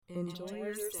Enjoy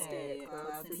your stay at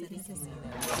Cloud City Casino.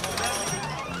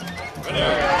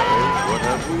 What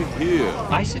have we here?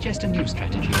 I suggest a new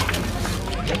strategy.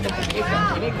 You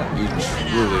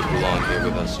truly belong here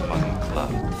with us among the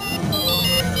clouds.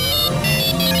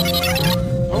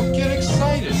 Don't get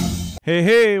excited!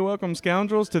 Hey, welcome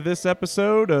scoundrels to this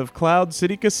episode of Cloud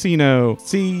City Casino.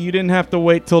 See, you didn't have to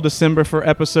wait till December for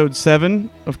episode 7.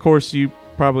 Of course, you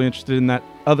probably interested in that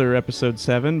other episode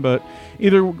 7, but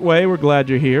either way, we're glad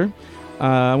you're here.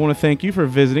 I want to thank you for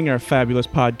visiting our fabulous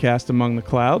podcast Among the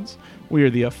Clouds. We are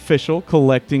the official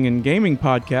collecting and gaming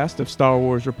podcast of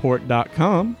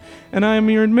StarWarsReport.com, and I am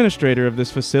your administrator of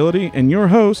this facility and your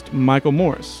host, Michael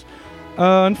Morris.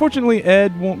 Unfortunately,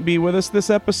 Ed won't be with us this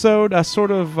episode. I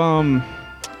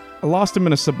lost him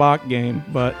in a sabacc game,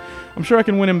 but I'm sure I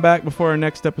can win him back before our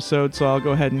next episode, so I'll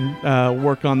go ahead and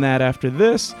work on that after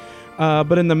this.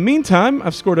 But in the meantime,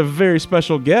 I've scored a very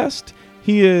special guest.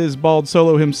 He is Bald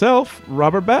Solo himself,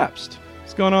 Robert Babst.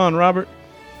 What's going on, Robert?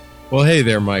 Well, hey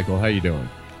there, Michael. How you doing?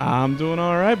 I'm doing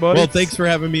all right, buddy. Well, thanks for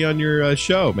having me on your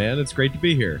show, man. It's great to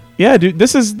be here. Yeah, dude,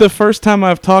 this is the first time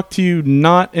I've talked to you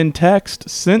not in text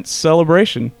since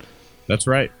Celebration. That's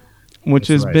right. Which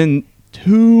has been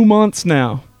 2 months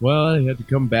now. Well, I had to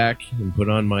come back and put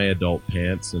on my adult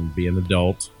pants and be an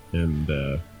adult and,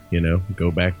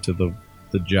 go back to the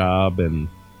job and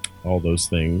all those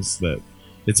things. That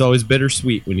it's always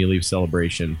bittersweet when you leave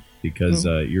Celebration because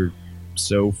you're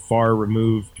so far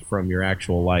removed from your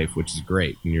actual life, which is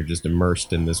great, and you're just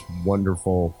immersed in this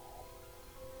wonderful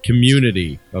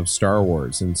community of Star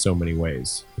Wars in so many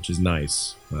ways, which is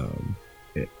nice.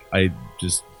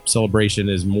 Celebration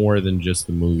is more than just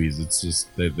the movies. It's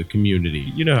just the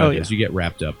community. You know how it is. You get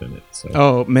wrapped up in it. So.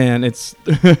 Oh man, it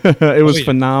was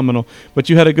phenomenal. But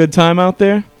you had a good time out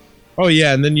there? Oh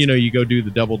yeah, and then you go do the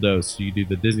double dose. You do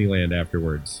the Disneyland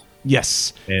afterwards.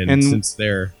 Yes, and since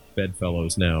they're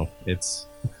bedfellows now, it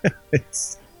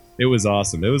was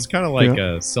awesome. It was kind of like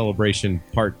a Celebration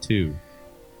Part 2.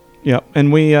 Yeah,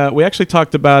 and we actually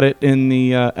talked about it in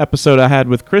the episode I had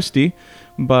with Christy,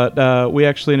 but we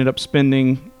actually ended up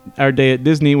spending our day at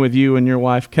Disney with you and your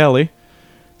wife Kelly.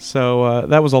 So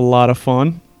that was a lot of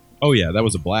fun. Oh yeah, that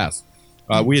was a blast.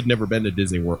 We had never been to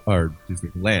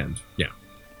Disneyland. Yeah.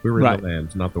 We were in the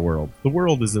land, not the world. The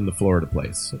world is in the Florida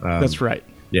place. That's right.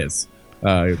 Yes.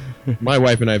 My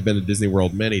wife and I have been to Disney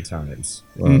World many times,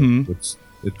 which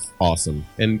it's awesome.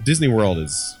 And Disney World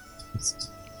is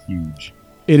huge.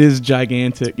 It is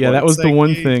gigantic. Yeah, that was the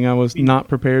one thing I was not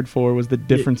prepared for was the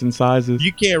difference in sizes.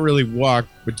 You can't really walk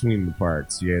between the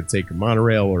parks. You got to take a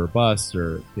monorail or a bus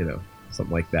or,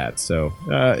 something like that. So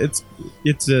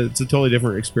it's a totally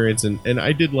different experience. And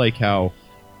I did like how...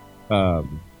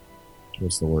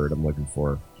 what's the word I'm looking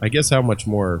for? I guess how much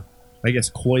more,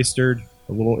 cloistered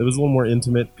it was a little more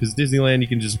intimate because Disneyland you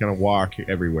can just kind of walk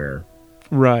everywhere.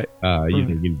 Right. You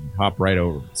can hop right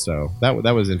over. So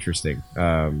that was interesting.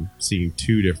 Seeing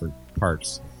two different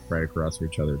parks right across from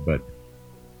each other. But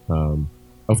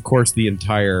of course the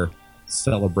entire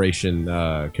Celebration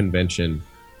convention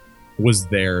was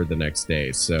there the next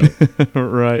day. So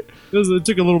right. It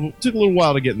took a little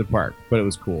while to get in the park, but it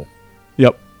was cool.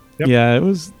 Yep. Yeah, it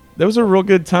was a real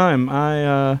good time.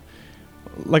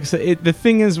 Like I said, the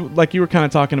thing is, like you were kind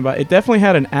of talking about, it definitely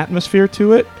had an atmosphere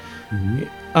to it.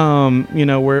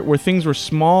 Mm-hmm. Where things were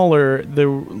smaller,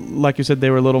 like you said, they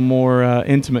were a little more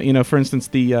intimate. For instance,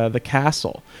 the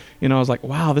castle. I was like,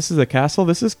 wow, this is a castle.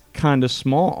 This is kind of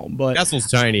small, but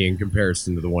castle's tiny in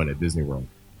comparison to the one at Disney World.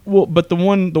 Well, but the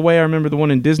way I remember the one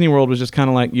in Disney World was just kind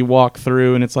of like you walk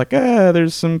through and it's like,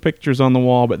 there's some pictures on the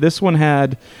wall. But this one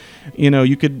had,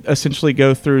 you could essentially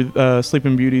go through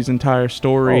Sleeping Beauty's entire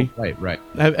story. Oh, right.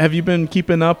 Have you been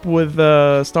keeping up with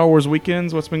Star Wars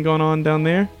weekends? What's been going on down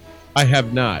there? I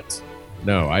have not.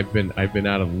 No, I've been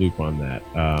out of the loop on that.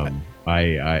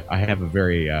 I have a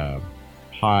very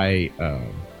high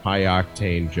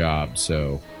octane job,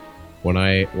 so. When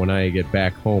I get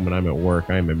back home and I'm at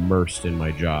work, I'm immersed in my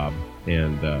job,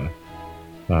 and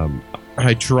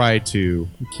I try to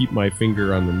keep my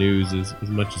finger on the news as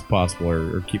much as possible,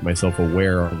 or keep myself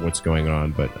aware of what's going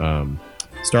on. But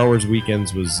Star Wars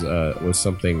weekends was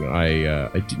something I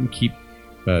didn't keep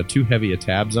too heavy a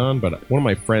tabs on. But one of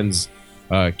my friends,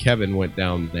 Kevin, went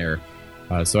down there,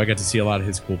 so I got to see a lot of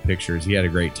his cool pictures. He had a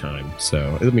great time.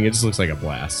 So it just looks like a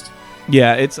blast.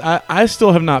 Yeah, I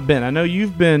still have not been. I know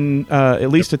you've been at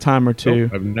least a time or two.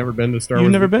 Nope, I've never been to Star Wars.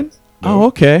 You've never been? No. Oh,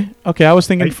 okay. I was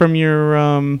thinking from your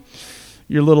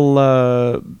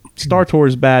little Star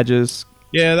Tours badges.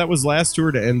 Yeah, that was last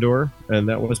tour to Endor, and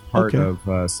that was part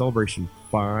of Celebration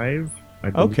 5. I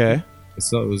believe. Okay.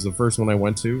 So it was the first one I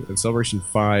went to. In Celebration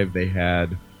 5, they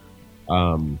had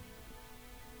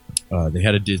they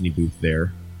had a Disney booth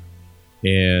there,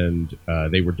 and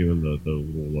they were doing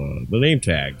the name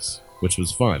tags, which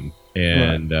was fun.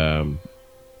 And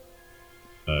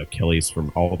Kelly's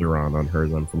from Alderaan on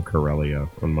hers. I'm from Corellia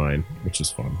on mine, which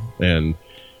is fun. And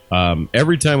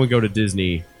every time we go to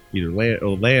Disney, either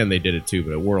Land they did it too,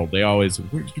 but at World they always,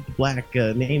 where'd you get the black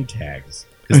name tags?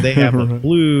 Because they have a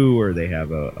blue or they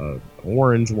have a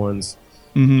orange ones.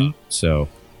 Mm-hmm. So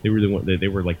they were the one. They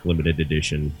were like limited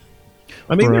edition.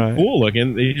 I mean, they're cool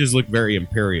looking. They just look very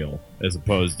imperial as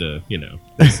opposed to,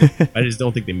 I just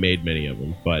don't think they made many of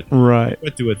them. But I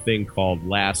went to a thing called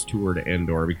Last Tour to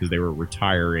Endor because they were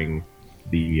retiring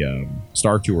the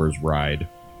Star Tours ride,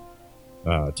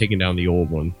 taking down the old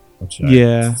one, which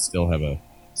I still have a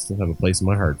place in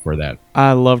my heart for that.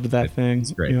 I loved that thing.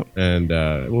 It's great. Yep. And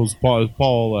it was Paul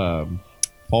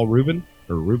Rubin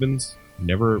or Rubens.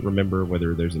 Never remember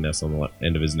whether there's an S on the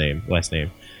end of his last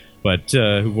name. But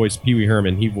who voiced Pee Wee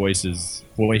Herman? He voiced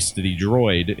the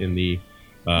droid in the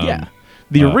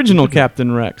original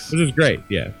Captain Rex, which is great.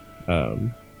 Yeah,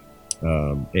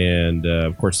 and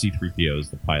of course C-3PO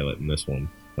is the pilot in this one,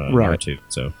 R2.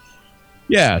 So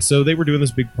so they were doing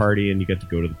this big party, and you got to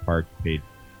go to the park, paid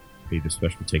a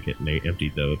special ticket, and they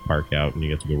emptied the park out, and you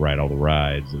got to go ride all the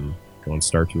rides and go on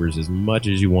Star Tours as much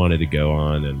as you wanted to go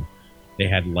on, and they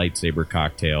had lightsaber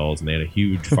cocktails, and they had a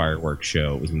huge fireworks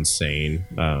show. It was insane.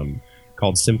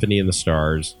 Called Symphony in the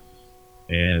Stars.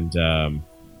 And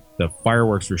the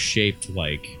fireworks were shaped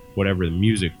like whatever the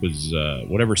music was,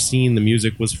 whatever scene the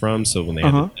music was from. So when they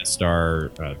had the Death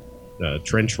Star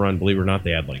trench run, believe it or not,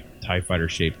 they had like TIE Fighter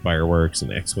shaped fireworks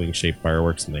and X-Wing shaped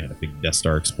fireworks, and they had a big Death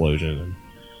Star explosion. And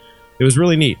it was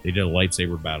really neat. They did a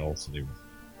lightsaber battle, so they were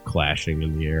clashing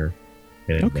in the air.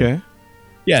 And,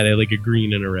 yeah, they had like a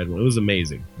green and a red one. It was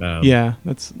amazing. I'm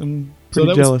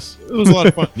pretty jealous. It was a lot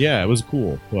of fun. Yeah, it was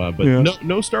cool. But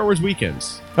no Star Wars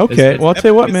weekends. Okay, well I'll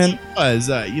tell you what, man. I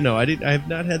have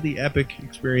not had the epic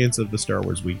experience of the Star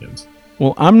Wars weekends.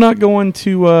 Well, I'm not going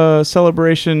to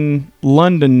Celebration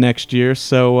London next year,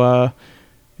 so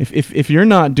if you're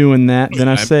not doing that, then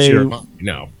I say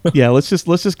no. Yeah, let's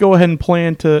just go ahead and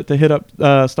plan to hit up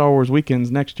Star Wars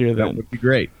weekends next year. Then that would be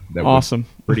great. Awesome.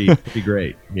 Pretty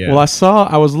great. Yeah. Well,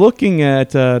 I was looking at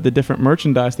the different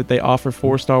merchandise that they offer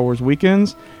for Star Wars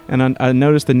weekends, and I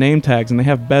noticed the name tags, and they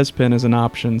have Bespin as an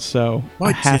option, so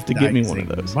I have to get me one of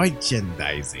those.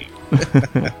 Merchandising.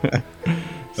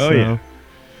 Yeah.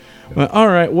 Well, all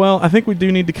right. Well, I think we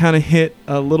do need to kind of hit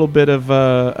a little bit of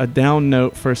a down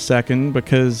note for a second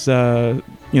because, I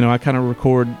kind of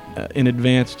record in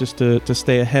advance just to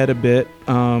stay ahead a bit.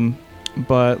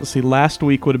 But let's see, last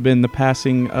week would have been the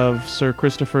passing of Sir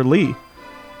Christopher Lee.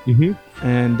 Mm-hmm.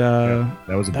 And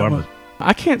that was a bummer.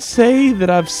 I can't say that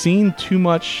I've seen too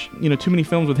many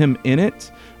films with him in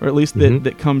it, or at least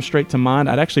that come straight to mind.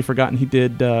 I'd actually forgotten he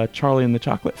did Charlie and the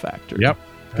Chocolate Factory. Yep.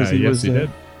 Because he did.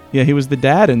 Yeah, he was the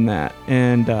dad in that,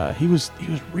 and he was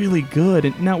really good.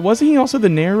 And now, wasn't he also the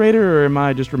narrator, or am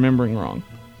I just remembering wrong?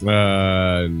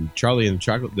 Charlie and the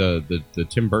Chocolate, the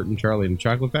Tim Burton Charlie and the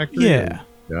Chocolate Factory. Yeah.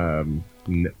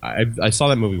 I saw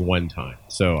that movie one time,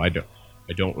 so I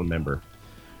don't remember.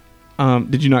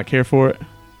 Did you not care for it?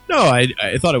 No,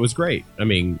 I thought it was great. I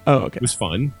mean, it was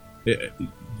fun.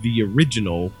 The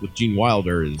original with Gene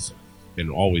Wilder is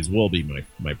and always will be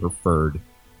my preferred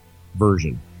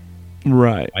version.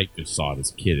 Right. I just saw it as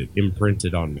a kid. It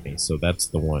imprinted on me, so that's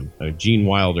the one. Gene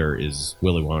Wilder is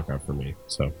Willy Wonka for me.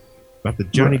 So, not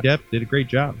that Johnny Depp did a great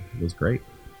job. It was great.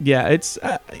 Yeah, it's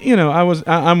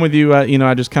I'm with you.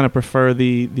 I just kind of prefer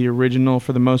the original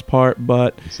for the most part,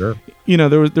 but sure.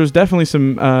 There's definitely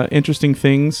some interesting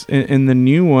things in the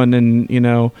new one, and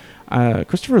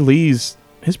Christopher Lee's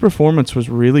his performance was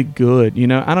really good.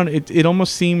 It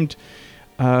almost seemed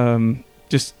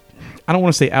just. I don't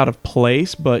want to say out of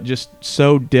place, but just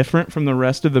so different from the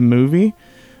rest of the movie.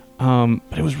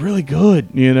 But it was really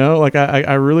good, Like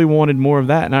I really wanted more of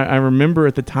that, and I remember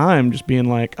at the time just being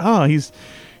like, "Oh, he's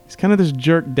kind of this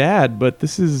jerk dad, but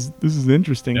this is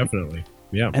interesting." Definitely,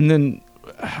 yeah. And then,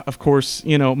 of course,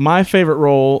 my favorite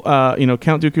role,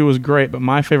 Count Dooku was great, but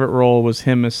my favorite role was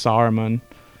him as Saruman.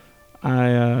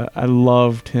 I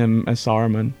loved him as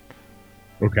Saruman.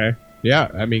 Okay, yeah.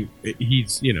 I mean,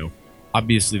 he's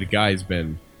obviously the guy's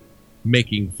been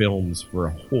making films for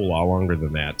a whole lot longer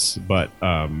than that, but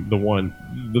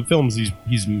the films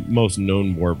he's most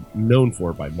known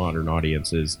for by modern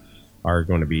audiences are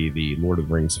going to be the Lord of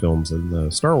the Rings films and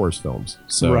the Star Wars films.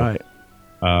 So, right.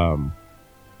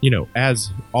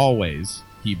 As always,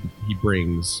 he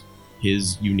brings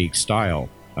his unique style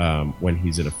when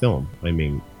he's in a film. I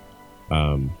mean,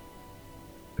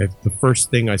 the first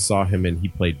thing I saw him in, he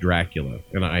played Dracula,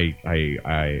 and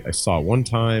I saw it one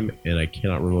time, and I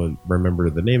cannot remember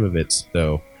the name of it.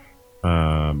 So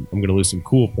I'm going to lose some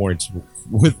cool points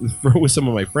with some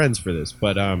of my friends for this.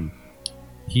 But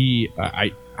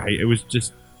it was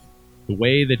just the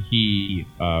way that he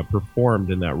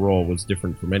performed in that role was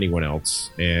different from anyone else,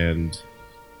 and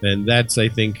that's, I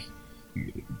think,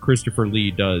 Christopher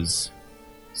Lee does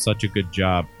such a good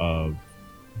job of.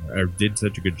 Or did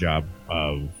such a good job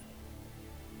of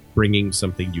bringing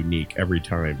something unique every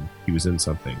time he was in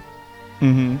something.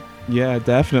 Mm-hmm. Yeah,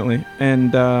 definitely.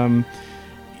 And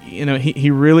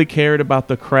he really cared about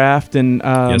the craft, and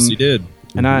yes, he did.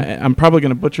 And I'm probably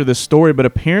going to butcher this story, but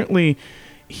apparently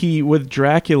he, with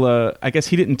Dracula, I guess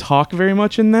he didn't talk very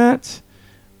much in that,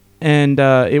 and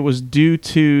it was due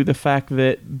to the fact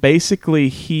that basically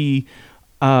he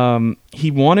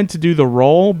wanted to do the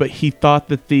role, but he thought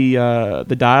that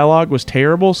the dialogue was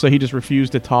terrible, so he just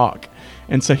refused to talk.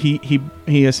 And so he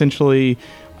essentially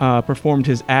performed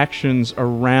his actions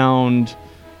around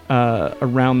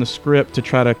the script to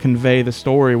try to convey the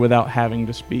story without having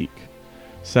to speak.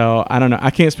 So I don't know.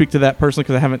 I can't speak to that personally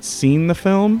because I haven't seen the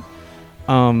film.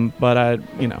 But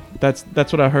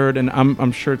that's what I heard, and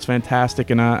I'm sure it's fantastic,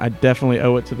 and I definitely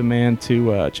owe it to the man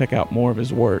to check out more of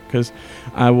his work, because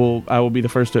I will be the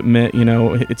first to admit,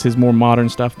 it's his more modern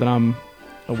stuff that I'm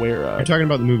aware of. You're talking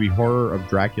about the movie Horror of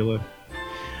Dracula?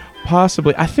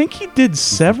 Possibly. I think he did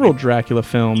several Dracula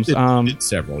films. He did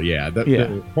several, yeah.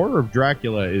 The Horror of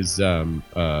Dracula is,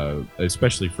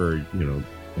 especially for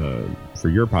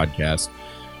your podcast,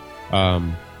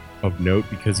 of note,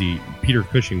 because Peter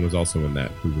Cushing was also in that,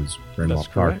 who was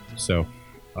Randolph Clark. So,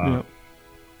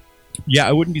 yeah,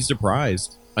 I wouldn't be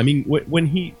surprised. I mean,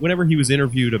 whenever he was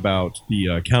interviewed about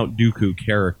the Count Dooku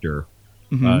character,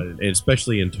 and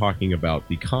especially in talking about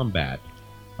the combat,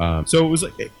 so it was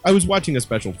like I was watching a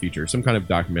special feature, some kind of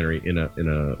documentary in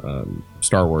a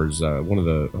Star Wars, one of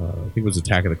the I think it was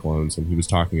Attack of the Clones, and he was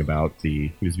talking about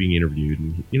he was being interviewed,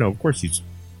 and of course he's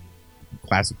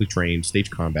classically trained, stage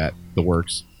combat, the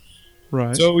works.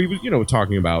 Right. So he was,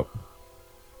 talking about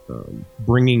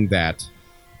bringing that.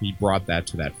 He brought that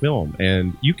to that film,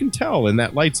 and you can tell in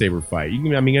that lightsaber fight.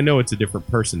 I know it's a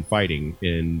different person fighting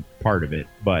in part of it,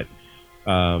 but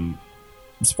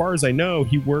as far as I know,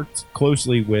 he worked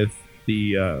closely with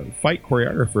the fight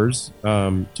choreographers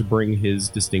to bring his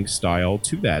distinct style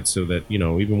to that, so that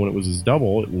even when it was his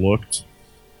double, it looked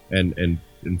and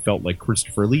felt like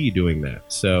Christopher Lee doing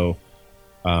that. So.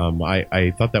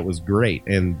 I thought that was great,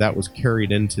 and that was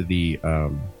carried into the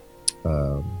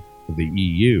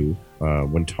EU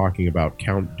when talking about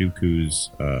Count Dooku's,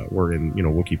 or in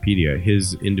Wikipedia,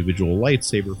 his individual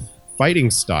lightsaber fighting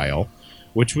style,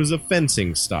 which was a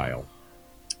fencing style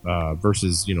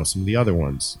versus some of the other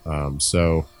ones.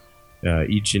 So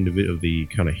each individual, the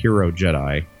kind of hero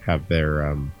Jedi, have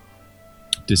their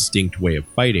distinct way of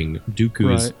fighting.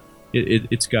 Dooku's,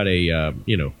 it's got a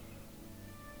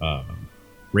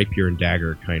rapier and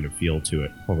dagger kind of feel to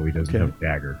it, although he doesn't have a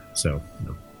dagger. So,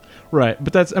 right.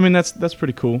 But that's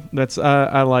pretty cool. That's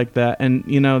I like that, and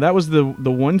that was the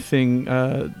one thing.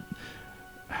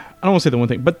 I don't want to say the one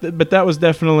thing, but that was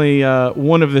definitely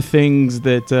one of the things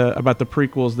that about the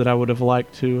prequels that I would have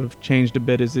liked to have changed a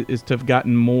bit is to have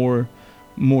gotten more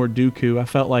Dooku. I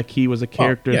felt like he was a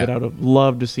character that I would have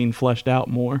loved to seen fleshed out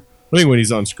more. I think when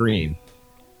he's on screen,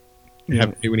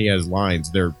 when he has lines,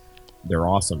 they're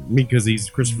awesome. Because he's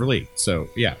Christopher Lee, so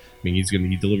yeah.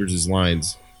 He delivers his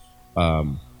lines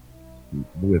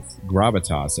with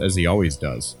gravitas, as he always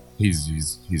does.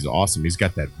 He's awesome. He's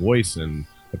got that voice and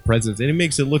the presence, and it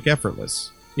makes it look effortless.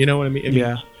 You know what I mean?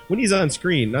 Yeah. When he's on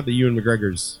screen, not that Ewan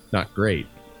McGregor's not great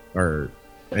or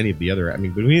any of the other.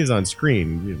 But when he's on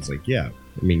screen, it's like, yeah.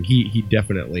 He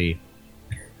definitely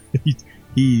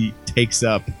he takes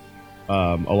up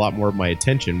a lot more of my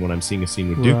attention when I'm seeing a scene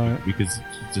with Dooku, because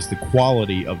just the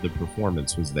quality of the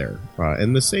performance was there.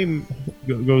 And the same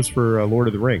goes for Lord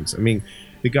of the Rings.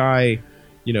 The guy,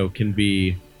 can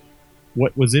be...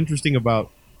 What was interesting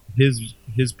about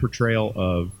his portrayal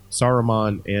of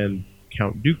Saruman and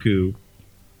Count Dooku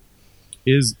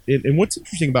is... And what's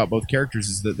interesting about both characters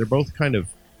is that they're both kind of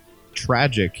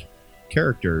tragic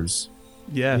characters.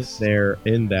 Yes. They're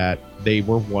in that they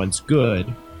were once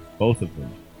good, both of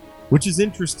them. Which is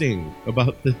interesting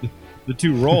about the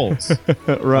two roles.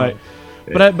 Right.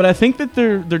 But I think that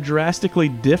they're drastically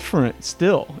different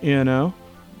still,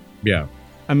 Yeah.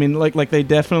 Like they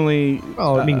definitely...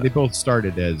 Well, they both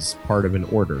started as part of an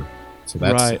order. So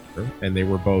that's... Right. And they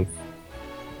were both,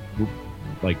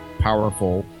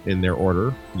 powerful in their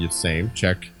order. Same,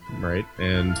 check, right?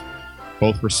 And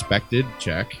both respected,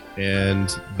 check,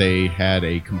 and they had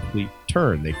a complete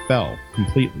turn. They fell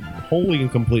completely, wholly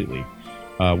and completely.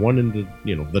 One into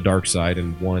the dark side,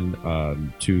 and one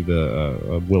to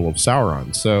the will of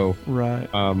Sauron. So, Right.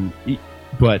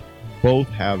 But both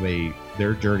have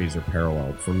their journeys are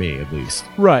paralleled for me, at least.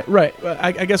 Right.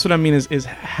 I guess what I mean is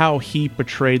how he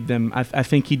portrayed them. I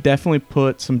think he definitely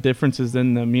put some differences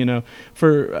in them.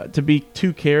 For to be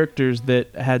two characters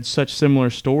that had such similar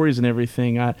stories and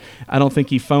everything. I don't think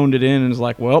he phoned it in and was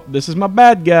like, well, this is my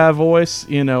bad guy voice.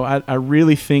 I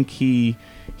really think he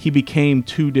became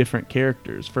two different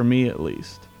characters, for me at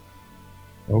least.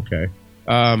 Okay.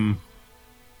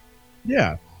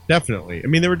 Yeah, definitely. I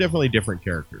mean, they were definitely different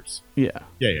characters. Yeah.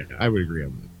 Yeah, I would agree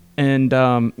on that. And,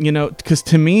 because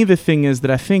to me, the thing is that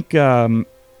I think,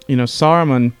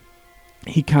 Saruman,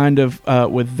 he kind of,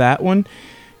 with that one,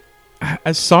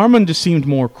 Saruman just seemed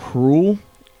more cruel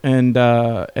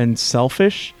and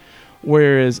selfish,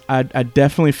 whereas I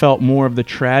definitely felt more of the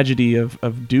tragedy of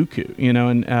Dooku,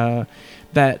 and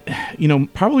that,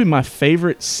 probably my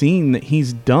favorite scene that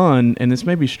he's done, and this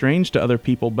may be strange to other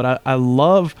people, but I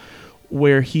love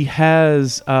where he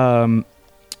has Obi-Wan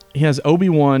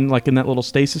like in that little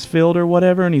stasis field or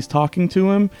whatever, and he's talking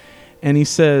to him, and he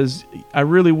says, I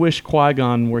really wish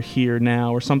Qui-Gon were here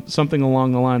now, or something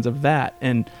along the lines of that.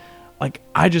 And like,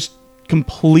 I just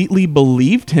completely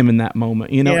believed him in that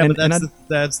moment, Yeah, but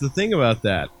that's the thing about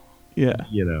that. Yeah.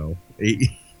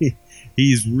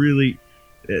 He's really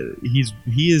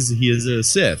he is a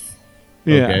Sith.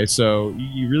 Yeah. Okay, so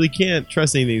you really can't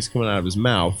trust anything that's coming out of his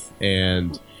mouth,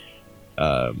 and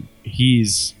I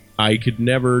could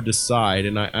never decide,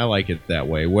 and I like it that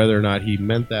way, whether or not he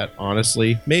meant that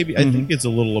honestly. Maybe I think it's a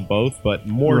little of both, but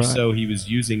more so he was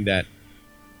using that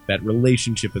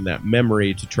relationship and that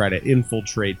memory to try to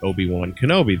infiltrate Obi-Wan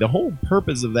Kenobi. The whole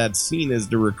purpose of that scene is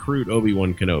to recruit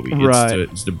Obi-Wan Kenobi.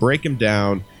 It's to break him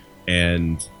down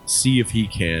and see if he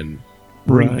can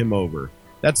bring him over.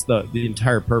 That's the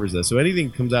entire purpose of that. So anything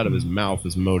that comes out of his mouth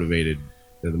is motivated.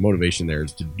 The motivation there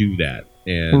is to do that.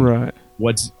 And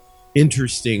what's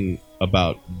interesting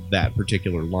about that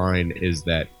particular line is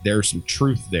that there's some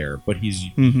truth there, but he's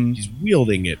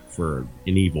wielding it for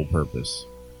an evil purpose.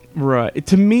 Right.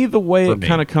 To me, the way it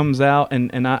kind of comes out,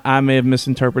 and I may have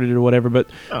misinterpreted it or whatever, but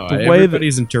the way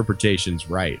everybody's interpretation's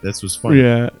right. That's what's funny.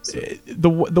 Yeah. So.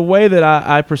 The way that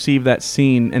I perceive that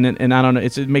scene, and I don't know,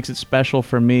 it makes it special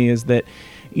for me, is that,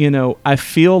 I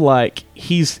feel like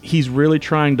he's really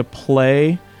trying to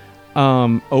play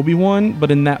Obi-Wan,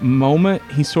 but in that moment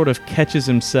he sort of catches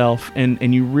himself,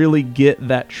 and you really get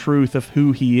that truth of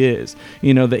who he is,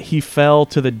 that he fell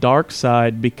to the dark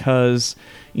side because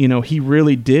he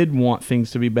really did want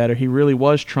things to be better. He really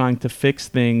was trying to fix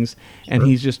things, and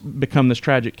he's just become this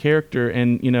tragic character.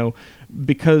 And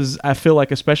because I feel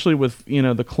like, especially with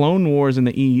the Clone Wars and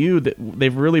the EU, that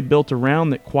they've really built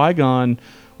around that Qui-Gon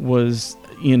was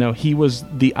he was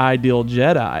the ideal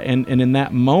Jedi, and in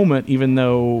that moment, even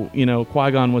though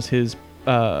Qui-Gon was his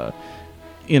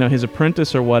his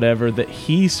apprentice or whatever, that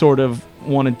he sort of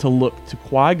wanted to look to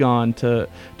Qui-Gon to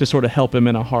sort of help him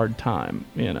in a hard time,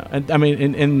 and I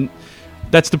mean, and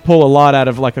that's to pull a lot out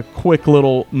of like a quick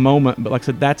little moment, but like I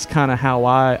said, that's kind of how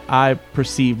I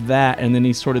perceive that, and then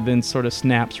he sort of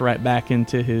snaps right back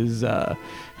into his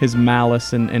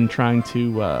malice and trying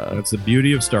to that's the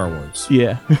beauty of Star Wars.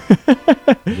 Yeah.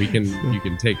 You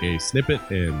can take a snippet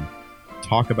and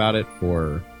talk about it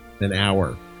for an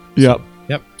hour. Yep. So,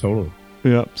 yep, totally.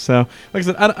 Yep. So like I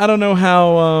said, I don't know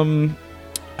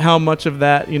how much of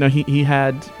that he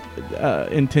had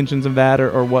intentions of that,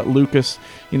 or what Lucas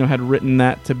had written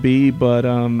that to be, but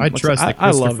I trust that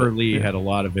Christopher Lee Yeah. had a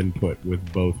lot of input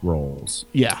with both roles.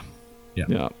 Yeah.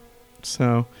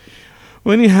 So,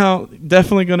 well, anyhow,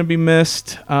 definitely going to be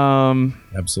missed.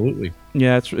 Absolutely.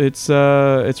 Yeah,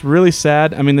 it's really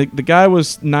sad. I mean, the guy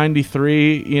was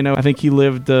 93. I think he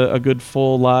lived a good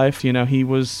full life. He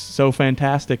was so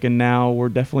fantastic, and now we're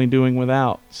definitely doing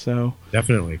without. So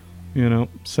definitely.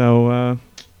 So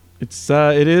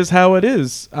it is how it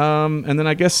is. And then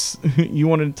I guess you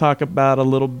wanted to talk about a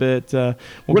little bit. We'll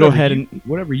go ahead and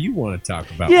whatever you want to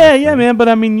talk about. Yeah, man. But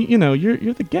I mean,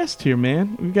 you're the guest here,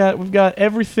 man. We've got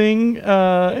everything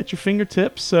at your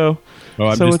fingertips. So,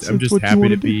 I'm just happy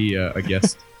to be a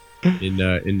guest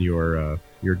in your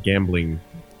gambling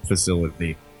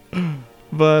facility.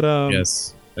 But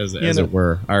yes, as it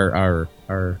were, our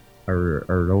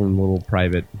own little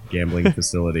private gambling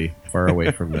facility, far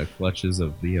away from the clutches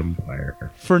of the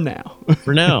Empire. For now,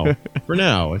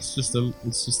 it's just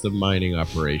a mining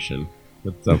operation.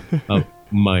 It's a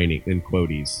mining in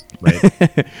quoties,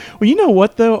 right? Well, you know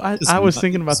what though, I was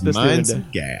thinking about this the other day.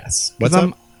 Gas. What's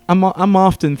up? I'm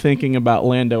often thinking about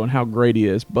Lando and how great he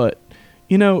is, but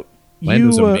you know,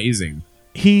 Lando's amazing.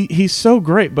 He's so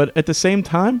great, but at the same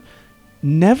time,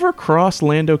 never cross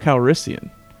Lando Calrissian.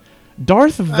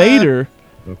 Darth Vader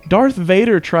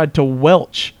tried to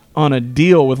welch on a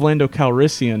deal with Lando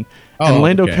Calrissian, and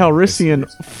Lando Calrissian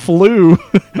flew.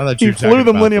 He flew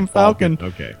the Millennium Falcon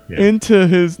into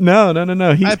his. No.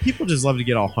 People just love to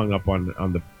get all hung up on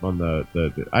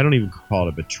the. I don't even call it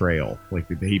a betrayal. Like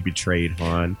he betrayed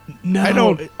Han.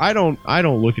 No, I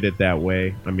don't look at it that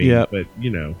way. I mean, but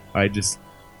I just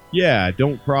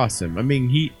don't cross him. I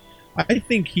mean, I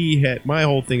think he had. My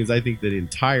whole thing is, I think that the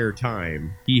entire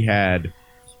time he had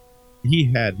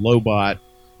Lobot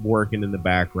working in the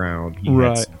background.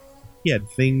 He had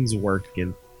things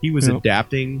working. He was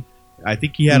adapting. I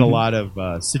think he had a lot of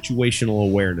situational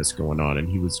awareness going on, and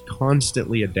he was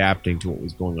constantly adapting to what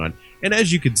was going on. And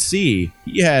as you could see,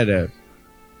 he had a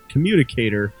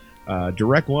communicator,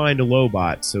 direct line to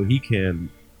Lobot, so he can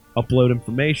upload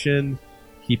information,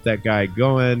 keep that guy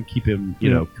going, keep him,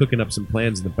 cooking up some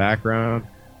plans in the background.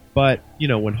 But,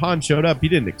 when Han showed up, he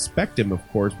didn't expect him, of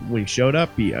course. But when he showed up,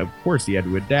 he had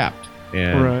to adapt.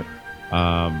 And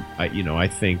I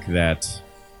think that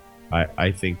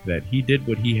he did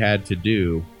what he had to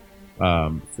do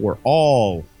for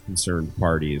all concerned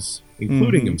parties,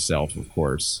 including himself, of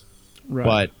course. Right.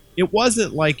 But it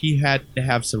wasn't like he had to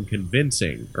have some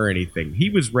convincing or anything. He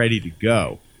was ready to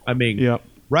go. I mean,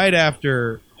 right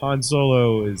after Han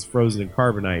Solo is frozen in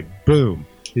carbonite, boom,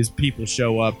 his people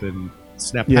show up and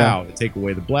snap out to take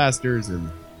away the blasters, and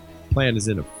plan is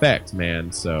in effect,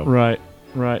 man. So right,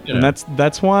 and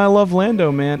that's why I love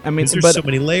Lando, man. I mean, there's so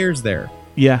many layers there.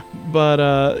 Yeah, but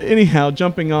anyhow,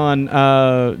 jumping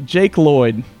on Jake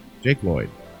Lloyd.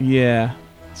 Yeah.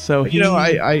 So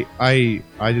I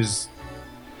just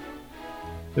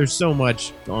there's so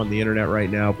much on the internet right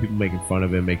now. People making fun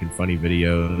of him, making funny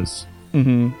videos.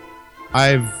 Mm-hmm.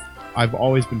 I've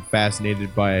always been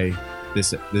fascinated by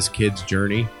this kid's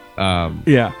journey. I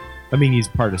mean, he's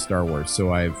part of Star Wars,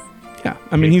 so I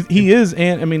mean, he is,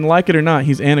 and I mean, like it or not,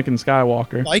 he's Anakin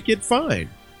Skywalker. Like it, fine.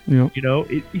 Yep.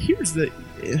 Here's the.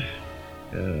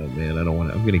 Man, I don't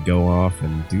want to. I'm gonna go off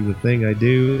and do the thing I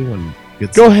do and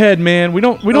go ahead, man. We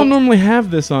don't normally have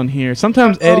this on here.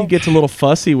 Sometimes Eddie gets a little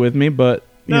fussy with me, but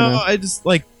I just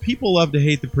like people love to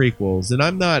hate the prequels, and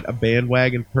I'm not a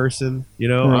bandwagon person. Right.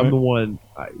 I'm the one.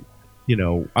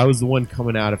 I was the one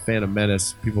coming out of Phantom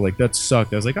Menace. People were like, that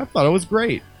sucked. I was like, I thought it was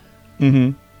great.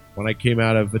 Mm-hmm. When I came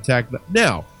out of Attack.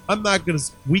 Now, I'm not going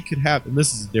to... We could have... And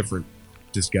this is a different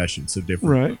discussion, so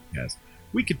different. Yes.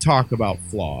 We could talk about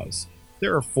flaws.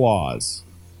 There are flaws.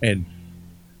 And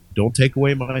don't take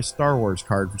away my Star Wars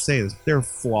card for saying this. There are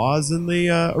flaws in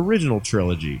the original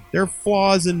trilogy. There are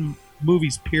flaws in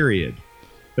movies, period.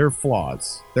 There are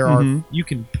flaws. There are... You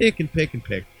can pick and pick and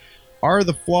pick. Are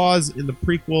the flaws in the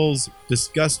prequels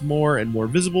discussed more and more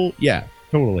visible? Yeah,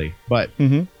 totally. But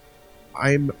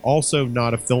I'm also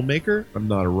not a filmmaker. I'm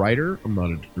not a writer. I'm not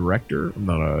a director. I'm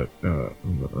not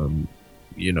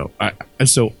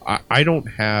so I don't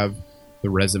have the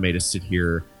resume to sit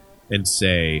here and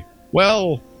say,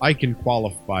 well, I can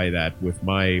qualify that with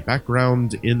my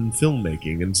background in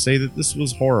filmmaking and say that this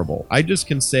was horrible. I just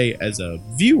can say, as a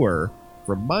viewer,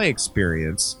 from my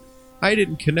experience, I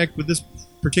didn't connect with this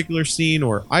particular scene,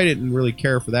 or I didn't really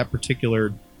care for that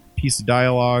particular piece of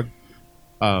dialogue,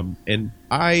 and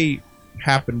I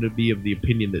happen to be of the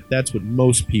opinion that that's what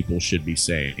most people should be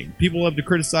saying. People love to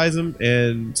criticize them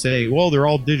and say, well, they're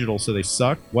all digital, so they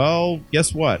suck. Well,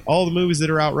 guess what? All the movies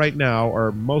that are out right now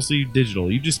are mostly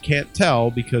digital. You just can't tell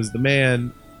because the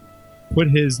man put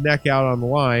his neck out on the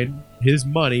line, his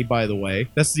money, by the way.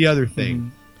 That's the other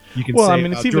thing. You can say, I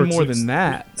mean, it's even more than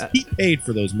that. He paid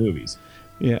for those movies.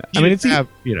 Yeah, I mean,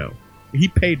 he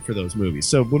paid for those movies.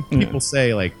 So when people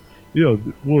say like, well,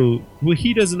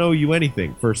 he doesn't owe you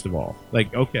anything. First of all,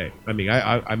 like, okay, I mean,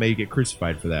 I may get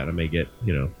crucified for that. I may get,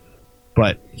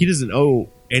 but he doesn't owe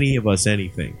any of us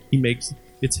anything. It's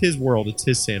his world. It's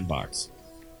his sandbox.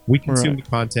 We consume the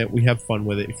content. We have fun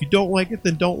with it. If you don't like it,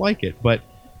 then don't like it. But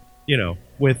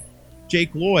with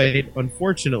Jake Lloyd,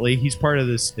 unfortunately, he's part of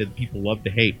this that people love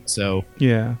to hate. So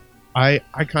yeah, I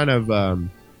kind of.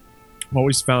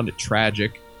 Always found it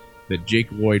tragic that Jake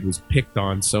Lloyd was picked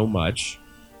on so much.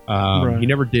 He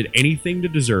never did anything to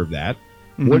deserve that.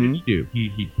 What did he do?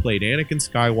 He played Anakin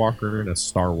Skywalker in a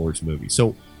Star Wars movie.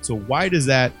 So why does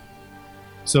that?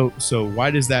 So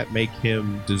why does that make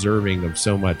him deserving of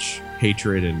so much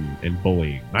hatred and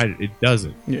bullying? It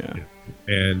doesn't. Yeah.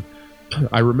 And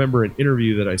I remember an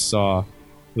interview that I saw.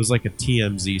 It was like a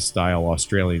TMZ style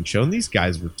Australian show, and these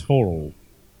guys were total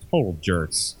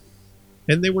jerks.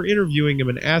 and they were interviewing him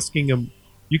and asking him.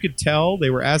 You could tell they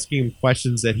were asking him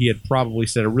questions that he had probably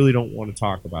said, "I really don't want to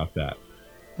talk about that."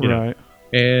 You know? Right.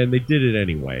 And they did it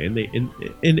anyway, and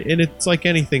it's like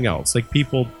anything else. Like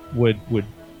people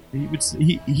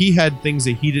he had things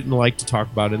that he didn't like to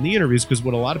talk about in the interviews, because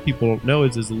what a lot of people don't know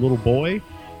is, as a little boy,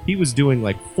 he was doing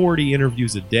like 40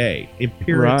 interviews a day,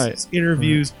 appearances,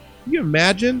 interviews. Can you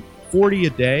imagine 40 a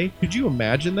day? Could you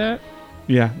imagine that?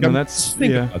 Yeah, no, I mean, that's just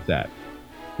think about that.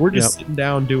 We're just sitting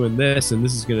down doing this, and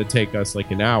this is going to take us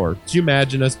like an hour. Could you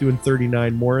imagine us doing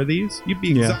 39 more of these? You'd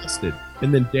be exhausted.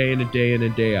 And then day in and day in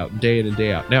and day out, and day in and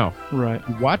day out. Now, right.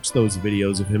 You watch those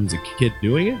videos of him as a kid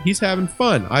doing it. He's having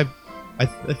fun. I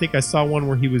think I saw one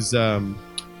where he was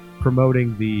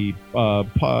promoting the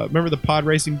remember the pod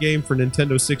racing game for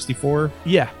Nintendo 64?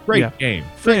 Yeah, great game,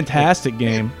 fantastic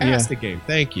game, fantastic game.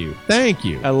 Thank you.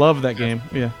 I love that game.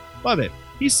 Yeah, love it.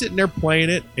 He's sitting there playing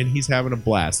it, and he's having a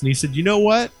blast. And he said, "You know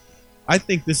what? I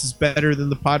think this is better than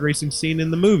the pod racing scene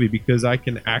in the movie, because I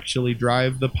can actually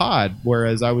drive the pod,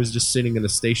 whereas I was just sitting in a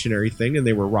stationary thing and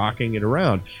they were rocking it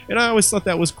around." And I always thought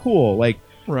that was cool. Like,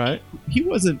 right, he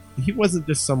wasn't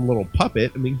just some little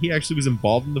puppet. I mean, he actually was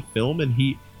involved in the film, and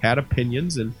he had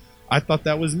opinions, and I thought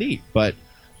that was neat. But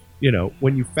you know,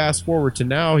 when you fast forward to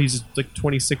now, he's like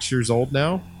 26 years old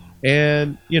now,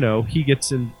 and you know, he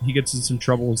gets in some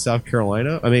trouble in South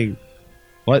Carolina. I mean,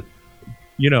 what?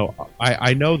 You know,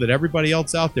 I know that everybody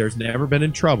else out there has never been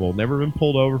in trouble, never been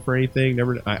pulled over for anything.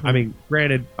 I mean,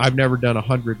 granted, I've never done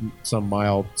 100-some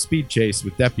mile speed chase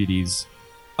with deputies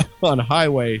on a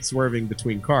highway swerving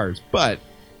between cars. But,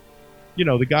 you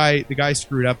know, the guy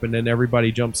screwed up, and then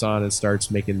everybody jumps on and starts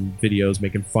making videos,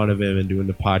 making fun of him, and doing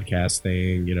the podcast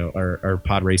thing, you know, or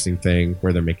pod racing thing,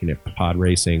 where they're making it pod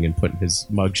racing and putting his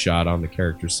mugshot on the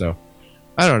character. So,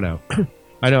 I don't know.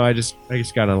 I know I just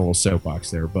got on a little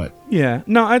soapbox there, but yeah,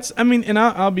 no,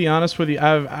 I'll be honest with you.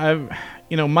 I've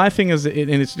you know, my thing is, and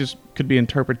it's just could be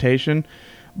interpretation,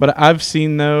 but I've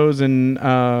seen those, and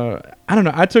I don't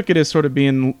know. I took it as sort of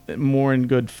being more in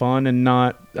good fun and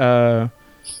not so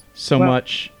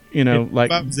much. You know, if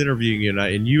like I was interviewing you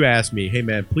and you asked me, "Hey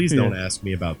man, please don't ask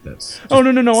me about this." No,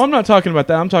 I'm not talking about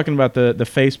that. I'm talking about the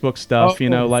Facebook stuff. You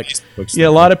know, like stuff. A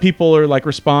lot of people are like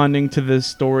responding to the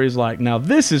stories like, "Now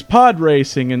this is pod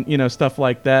racing," and you know, stuff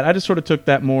like that. I just sort of took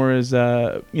that more as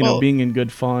know, being in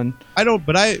good fun.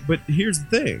 But here's the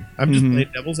thing. I'm just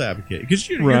playing devil's advocate, because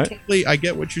you're totally. I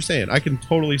get what you're saying. I can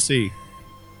totally see.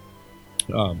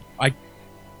 I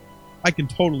can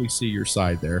totally see your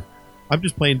side there. I'm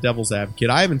just playing devil's advocate.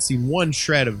 I haven't seen one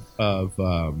shred of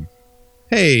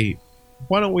hey,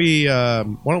 why don't we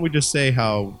just say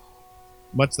how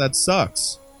much that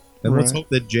sucks, and let's hope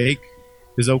that Jake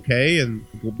is okay, and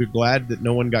we'll be glad that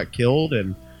no one got killed,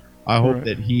 and I hope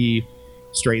that he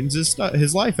straightens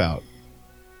his life out.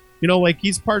 You know, like,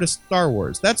 he's part of Star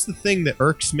Wars. That's the thing that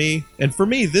irks me, and for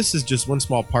me, this is just one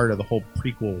small part of the whole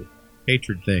prequel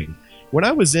hatred thing. When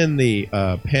I was in the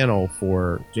panel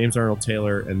for James Arnold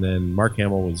Taylor, and then Mark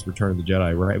Hamill was Return of the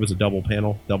Jedi, right? It was a double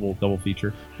panel, double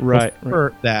feature. Right.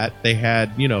 Before that, they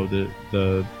had, you know,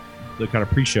 the kind of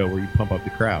pre-show where you pump up the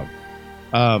crowd.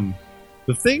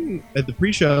 The thing at the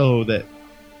pre-show that,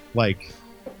 like,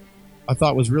 I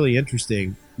thought was really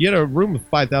interesting, you had a room with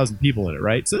 5,000 people in it,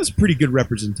 right? So that's a pretty good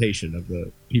representation of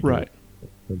the people. Right.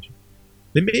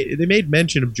 They made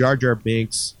mention of Jar Jar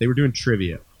Binks. They were doing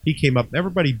trivia. He came up, and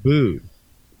everybody booed.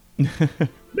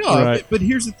 No, but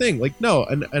here's the thing. Like, no,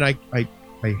 and I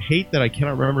hate that I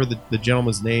cannot remember the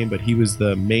gentleman's name, but he was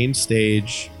the main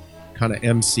stage kind of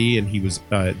MC, and he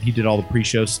did all the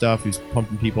pre-show stuff. He was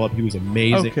pumping people up. He was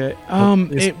amazing. Okay.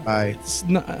 It's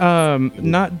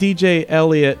not DJ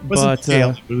Elliott, but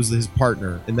it was his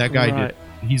partner, and that guy did.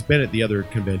 He's been at the other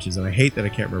conventions, and I hate that I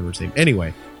can't remember his name.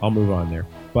 Anyway, I'll move on there.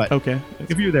 But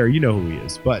if you're there, you know who he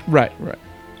is. But right.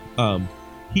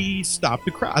 He stopped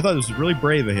the crowd. I thought it was really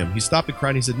brave of him. He stopped the crowd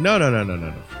and he said, No.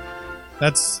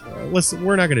 That's listen,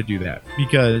 we're not going to do that,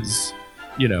 because,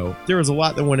 you know, there was a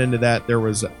lot that went into that. There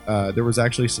was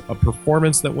actually a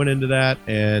performance that went into that,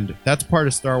 and that's part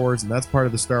of Star Wars, and that's part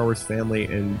of the Star Wars family,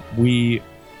 and we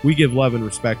give love and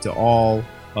respect to all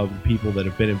of the people that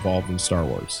have been involved in Star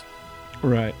Wars.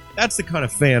 Right. That's the kind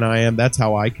of fan I am. That's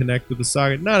how I connect with the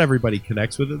saga. Not everybody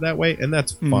connects with it that way, and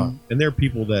that's fun. And there are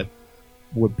people that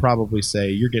would probably say,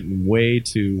 you're getting way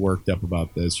too worked up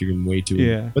about this. You're getting way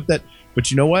too but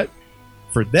you know what?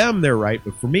 For them, they're right.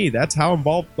 But for me, that's how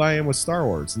involved I am with Star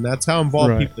Wars, and that's how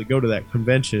involved people that go to that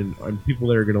convention and people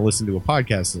that are going to listen to a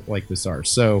podcast like this are.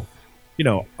 So, you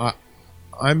know,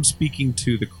 I'm speaking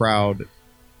to the crowd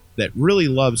that really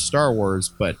loves Star Wars,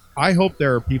 but I hope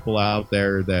there are people out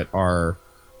there there are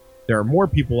more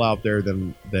people out there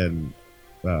than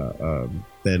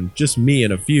than just me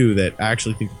and a few that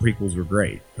actually think the prequels were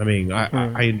great. I mean,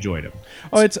 I enjoyed them.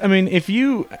 Oh,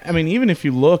 even if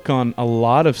you look on a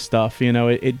lot of stuff,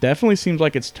 it definitely seems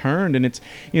like it's turned, and it's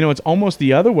almost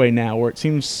the other way now, where it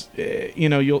seems,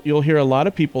 you'll hear a lot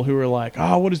of people who are like,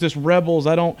 oh, what is this Rebels?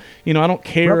 I don't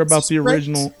care Rebels about the is great.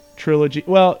 original trilogy.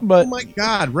 Well, but Oh my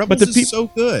God, Rebels is so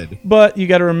good. But you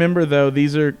got to remember, though,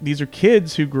 these are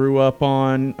kids who grew up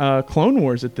on Clone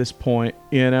Wars at this point,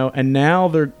 and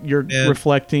now you're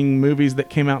reflecting movies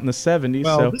that came out in the 70s.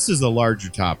 Well, so this is a larger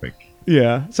topic.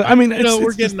 yeah. So I mean,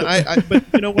 we're getting. But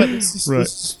you know what? Let's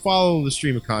just follow the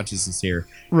stream of consciousness here.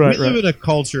 Right. We live in a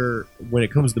culture when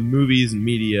it comes to movies and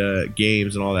media,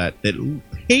 games, and all that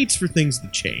hates for things to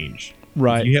change.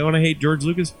 Right. If you want to hate George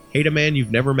Lucas, hate a man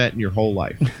you've never met in your whole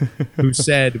life, who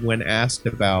said when asked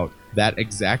about that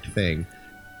exact thing,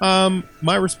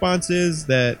 my response is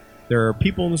that there are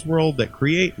people in this world that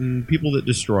create and people that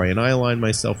destroy, and I align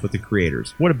myself with the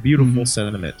creators. What a beautiful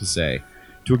sentiment to say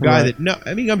to a guy that, no,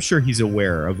 I mean, I'm sure he's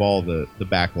aware of all the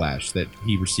backlash that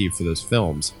he received for those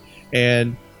films.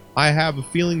 And I have a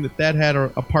feeling that had a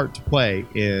part to play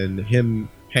in him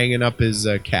hanging up his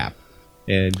cap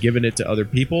and giving it to other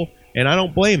people. And I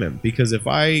don't blame him, because if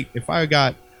I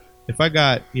got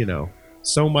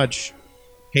so much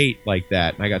hate like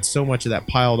that, and I got so much of that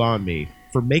piled on me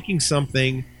for making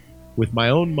something with my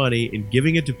own money and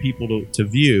giving it to people to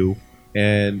view,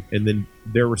 and then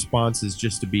their response is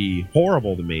just to be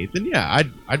horrible to me, then yeah,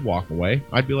 I'd walk away.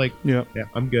 I'd be like, yeah,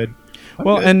 I'm good.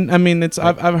 Well, good. And I mean,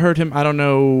 I've heard him. I don't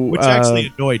know, which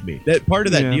actually annoyed me. That part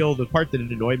of that deal, the part that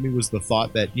annoyed me was the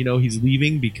thought that he's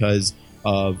leaving because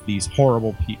of these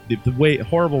horrible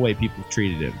horrible way people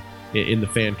treated him in the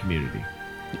fan community.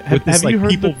 With this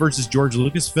people versus George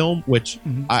Lucas film, which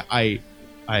I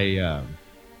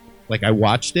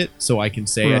watched it, so I can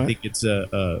say I think it's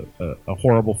a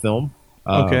horrible film.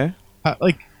 Okay.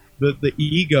 The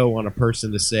ego on a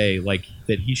person to say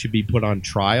that he should be put on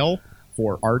trial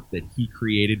for art that he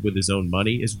created with his own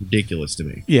money is ridiculous to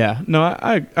me. Yeah, no,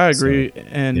 I agree,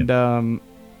 I'm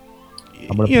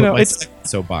going to put my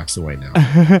soapbox away now.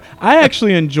 I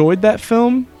actually enjoyed that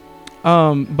film,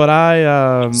 but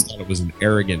I just thought it was an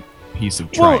arrogant piece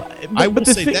of tripe. Well, I will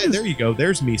say that. There you go.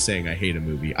 There's me saying I hate a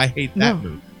movie. I hate that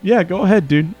movie. Yeah, go ahead,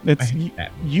 dude. I hate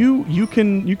that movie. You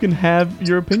can have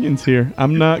your opinions here.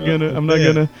 I'm not gonna. I'm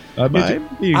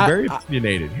being very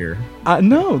opinionated here.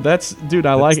 No, dude.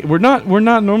 I like it. We're not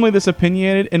normally this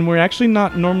opinionated, and we're actually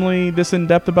not normally this in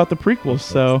depth about the prequels.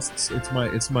 So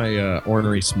it's my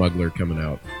ornery smuggler coming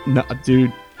out. No,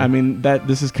 dude. I mean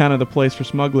this is kind of the place for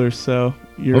smugglers. So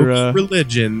you're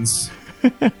religions.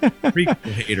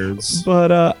 Prequel haters.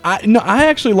 But I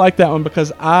actually like that one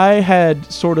because I had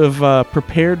sort of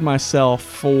prepared myself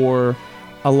for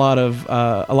a lot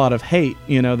of hate.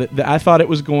 That I thought it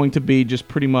was going to be just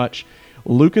pretty much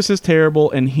Lucas is terrible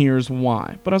and here's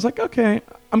why. But I was like, okay,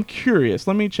 I'm curious.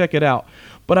 Let me check it out.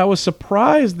 But I was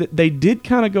surprised that they did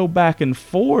kind of go back and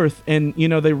forth, and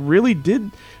they really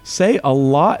did say a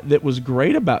lot that was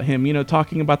great about him.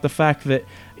 Talking about the fact that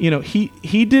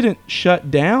he didn't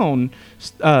shut down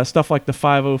stuff like the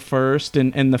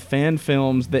 501st and the fan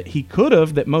films that he could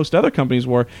have, that most other companies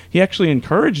were. He actually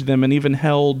encouraged them and even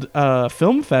held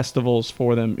film festivals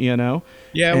for them. Yeah,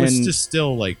 it was just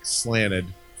still slanted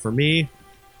for me.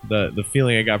 The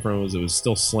feeling I got from it was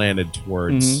still slanted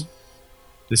towards.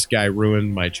 This guy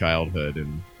ruined my childhood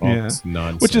and all this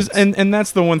nonsense. Which is, and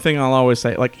that's the one thing I'll always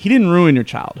say. He didn't ruin your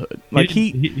childhood.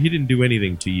 He didn't do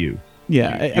anything to you.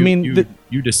 Yeah,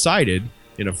 you decided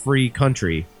in a free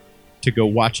country to go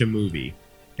watch a movie,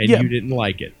 and you didn't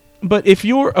like it. But if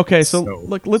you're so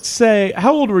let's say,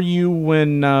 how old were you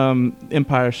when How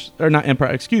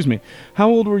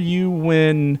old were you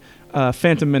when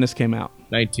Phantom Menace came out?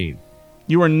 19.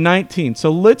 You were 19.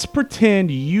 So let's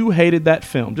pretend you hated that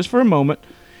film just for a moment.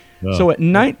 So at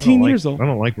 19 years old, I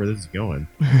don't like where this is going.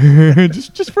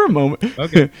 just for a moment.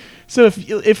 Okay. So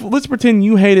if let's pretend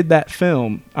you hated that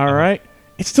film, all right,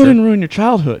 it still didn't ruin your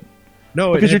childhood.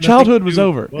 No, because your childhood was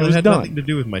over. Well, it was had done. Nothing to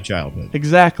do with my childhood.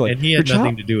 Exactly. And he had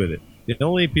nothing to do with it. The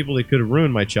only people that could have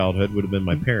ruined my childhood would have been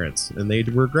my parents, and they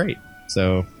were great.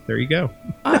 So there you go.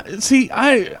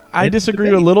 I disagree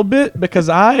a little bit because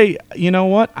I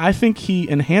think he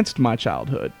enhanced my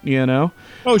childhood.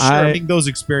 Oh, sure. I think those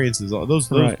experiences, those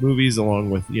movies, along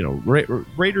with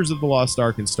Raiders of the Lost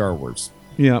Ark and Star Wars.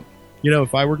 Yeah.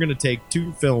 If I were going to take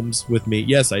two films with me,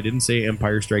 yes, I didn't say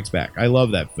Empire Strikes Back. I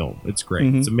love that film. It's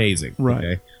great. It's amazing. Right.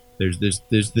 Okay?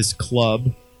 There's this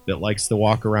club that likes to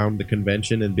walk around the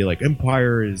convention and be like,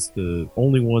 Empire is the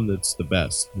only one that's the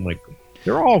best. I'm like,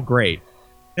 they're all great.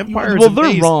 Empire is well, they're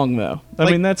amazing. wrong though. I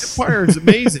Like, mean, that's Empire is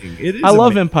amazing. It is. I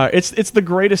love amazing. Empire. It's the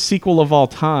greatest sequel of all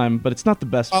time, but it's not the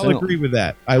best I'll film. agree with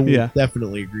that. I will Yeah.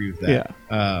 definitely agree with that.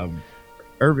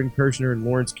 Irvin Kershner and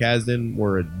Lawrence Kasdan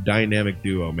were a dynamic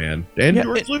duo, man. And Yeah,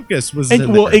 George Lucas was And,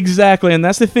 in well, there. exactly, and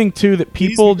that's the thing too, that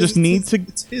people Because just need to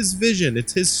It's his vision.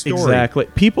 It's his story. exactly.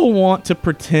 People want to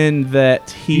pretend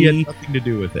that He had nothing to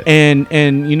do with it.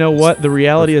 and you know what? The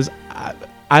reality is,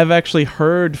 I've actually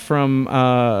heard from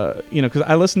because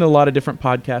I listen to a lot of different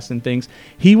podcasts and things.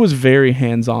 He was very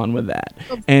hands on with that,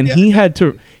 and Yeah. he had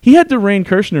to rein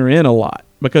Kershner in a lot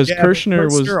because Yeah, but Kershner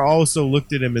was also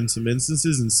looked at him in some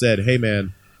instances and said, "Hey,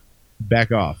 man,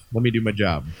 back off. Let me do my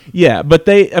job." yeah. But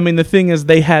the thing is,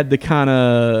 they had to kind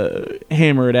of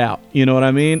hammer it out. You know what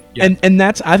I mean? Yeah. And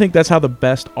I think that's how the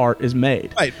best art is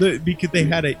made. Right, because they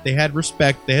had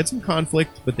respect. They had some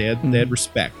conflict, but they had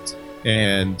respect,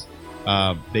 and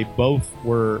they both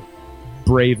were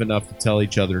brave enough to tell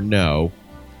each other no,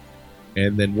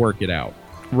 and then work it out.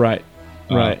 Right.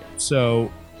 Right.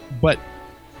 So, but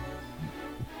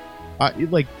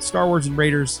like Star Wars and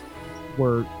Raiders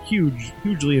were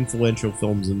hugely influential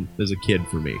films as a kid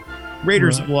for me.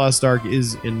 Raiders Right. of the Lost Ark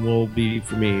is and will be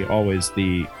for me always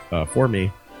the for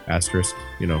me asterisk.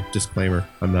 Disclaimer: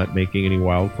 I'm not making any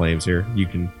wild claims here. You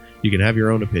can have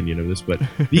your own opinion of this, but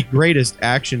the greatest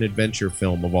action adventure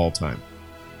film of all time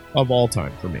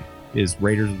for me is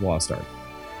Raiders of the Lost Ark.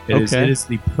 It is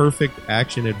the perfect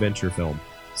action adventure film.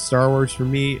 Star Wars for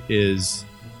me is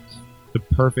the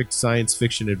perfect science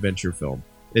fiction adventure film.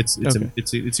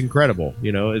 It's incredible.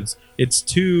 It's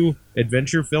two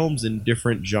adventure films in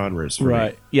different genres. For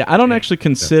Right. me. Yeah, I don't actually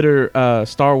consider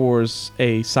Star Wars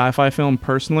a sci-fi film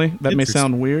personally. That may Interesting.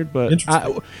 sound weird, but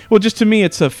Interesting. just to me,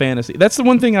 it's a fantasy. That's the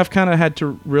one thing I've kind of had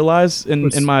to realize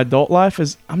in my adult life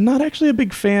is I'm not actually a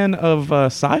big fan of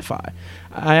sci-fi.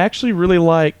 I actually really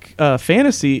like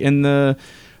fantasy and the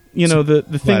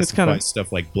thing that's kind of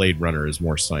stuff like Blade Runner is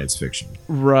more science fiction.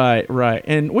 right,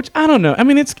 and which I don't know. I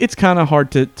mean, it's kind of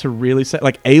hard to really say.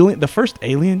 Like Alien, the first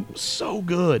Alien was so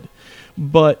good,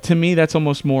 but to me, that's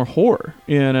almost more horror.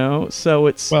 So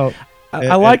it's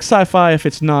I like sci-fi if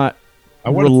it's not I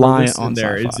want to reliant throw on this in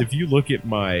there sci-fi. is if you look at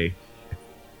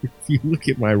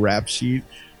my rap sheet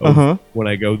of when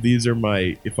I go, these are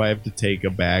my, if I have to take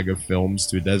a bag of films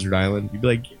to a desert island, you'd be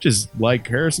like, you just like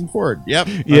Harrison Ford. Yep.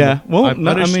 Yeah. I'm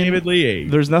unashamedly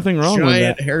there's nothing wrong with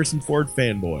giant that. Harrison Ford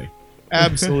fanboy.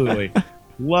 Absolutely.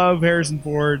 Love Harrison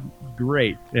Ford.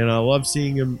 Great. And I love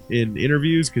seeing him in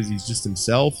interviews because he's just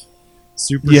himself.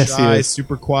 Super Yes, he shy, is.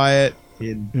 super quiet.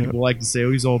 And people like to say,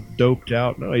 oh, he's all doped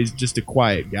out. No, he's just a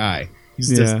quiet guy. He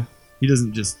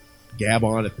doesn't just gab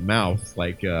on at the mouth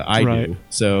like I Right. do.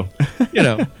 So,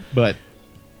 but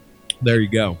there you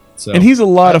go. So, And he's a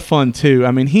lot of fun too.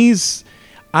 I mean,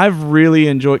 I've really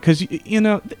enjoyed because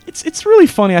it's really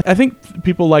funny. I think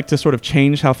people like to sort of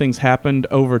change how things happened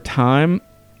over time.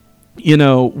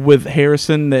 With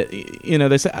Harrison, that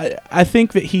they say I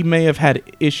think that he may have had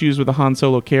issues with the Han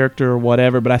Solo character or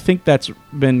whatever, but I think that's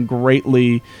been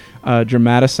greatly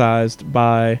dramatized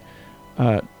by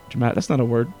that's not a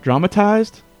word.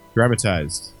 Dramatized.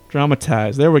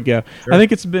 There we go. Sure. I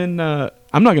think it's been.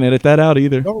 I'm not going to edit that out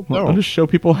either. No. I'll just show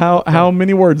people how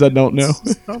many words I don't know.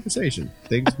 It's conversation.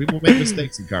 People make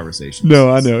mistakes in conversation.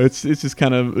 No, I know. It's just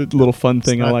kind of a little fun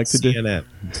thing I like to do. CNN.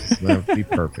 That would be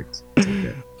perfect. It's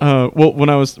okay. Well, when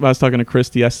I was talking to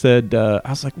Christy, I said I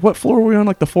was like, "What floor are we on?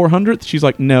 Like the 400th?" She's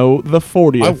like, "No, the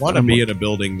 40th." I want to I'm be like, in a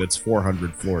building that's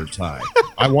 400 floors high.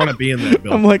 I want to be in that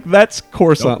building. I'm like, "That's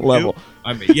Coruscant Don't you? level."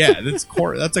 I mean, yeah, that's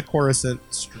a Coruscant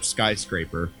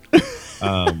skyscraper.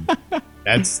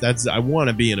 That's I want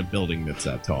to be in a building that's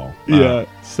that tall. Yeah.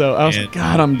 So I was like, and-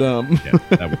 "God, I'm dumb." Yeah,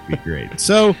 that would be great.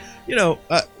 So let's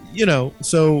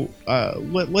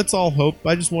all hope.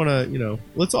 I just want to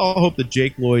let's all hope that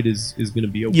Jake Lloyd is going to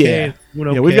be okay. Yeah. Doing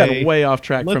okay. Yeah, we've got way off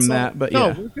track Let's from all- that, but no,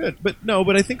 yeah, we're good. But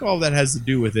I think all that has to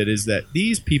do with it is that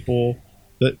these people,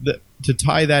 to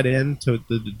tie that in to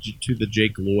the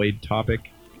Jake Lloyd topic,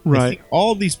 I right. think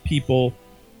all these people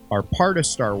are part of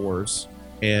Star Wars,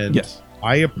 and Yes.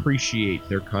 I appreciate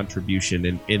their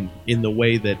contribution in the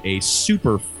way that a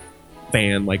super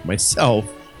fan like myself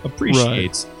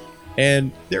appreciates.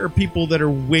 And there are people that are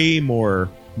way more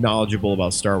knowledgeable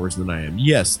about Star Wars than I am.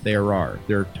 Yes, there are.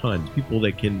 There are tons. People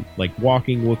that can, like,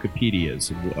 walking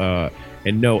Wikipedias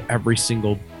and know every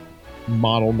single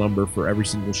model number for every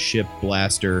single ship,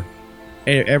 blaster,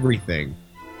 everything.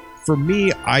 For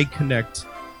me, I connect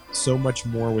so much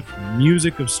more with the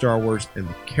music of Star Wars and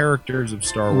the characters of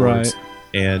Star Wars. Right.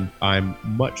 And I'm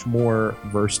much more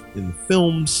versed in the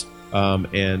films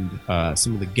and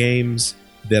some of the games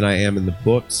than I am in the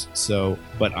books. So,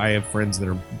 but I have friends that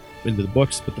are into the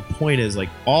books. But the point is, like,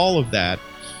 all of that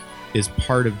is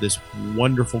part of this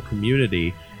wonderful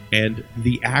community. And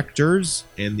the actors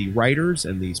and the writers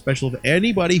and the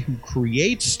anybody who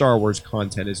creates Star Wars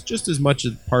content is just as much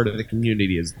a part of the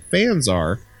community as the fans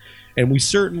are. And we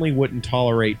certainly wouldn't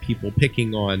tolerate people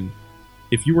picking on.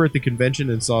 If you were at the convention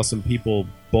and saw some people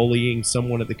bullying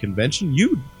someone at the convention,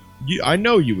 I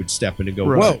know you would step in and go,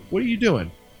 Right. "Whoa, what are you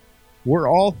doing? We're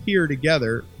all here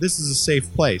together. This is a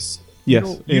safe place.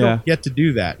 Yes. You don't get to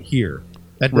do that here.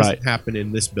 That doesn't Right. happen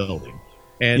in this building."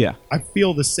 And Yeah. I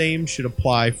feel the same should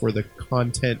apply for the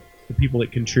content, the people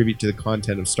that contribute to the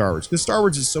content of Star Wars. Because Star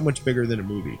Wars is so much bigger than a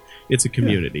movie. It's a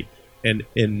community. And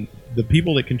the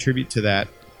people that contribute to that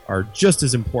are just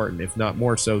as important, if not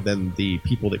more so, than the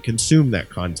people that consume that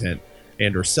content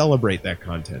and or celebrate that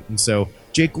content. And so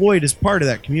Jake Lloyd is part of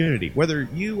that community, whether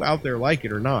you out there like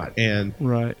it or not. And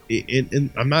Right. and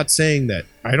I'm not saying that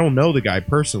I don't know the guy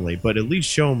personally, but at least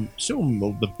show him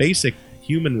the basic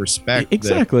human respect.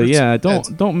 Exactly. Yeah.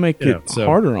 Don't make it so-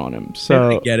 harder on him.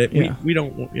 So I get it. Yeah. We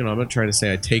don't. I'm not trying to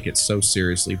say I take it so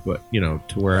seriously, but to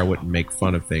where I wouldn't make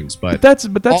fun of things. But That's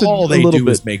all a they little do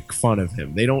bit. is make fun of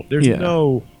him. They don't.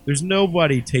 There's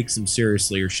nobody takes him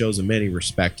seriously or shows him any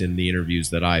respect in the interviews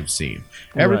that I've seen.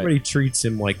 Everybody treats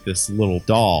him like this little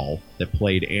doll that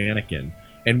played Anakin.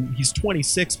 And he's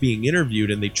 26 being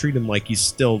interviewed, and they treat him like he's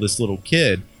still this little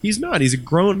kid. He's not. He's a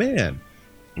grown man.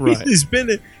 Right. He's been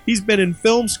in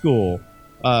film school.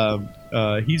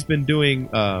 He's been doing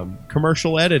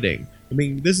commercial editing. I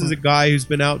mean, this is a guy who's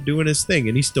been out doing his thing,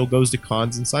 and he still goes to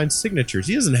cons and signs signatures.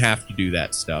 He doesn't have to do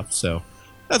that stuff. So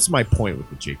that's my point with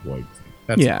the Jake Lloyd thing.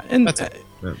 That's and that's it.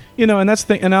 and that's the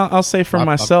thing. And I'll say for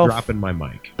myself, I'm dropping my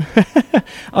mic.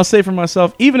 I'll say for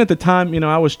myself, even at the time,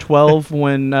 I was 12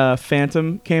 when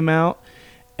Phantom came out,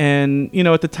 and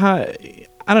at the time,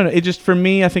 I don't know. It just, for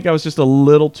me, I think I was just a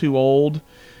little too old.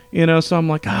 So I'm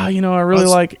like, I really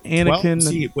like Anakin.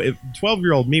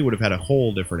 12-year-old me would have had a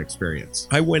whole different experience.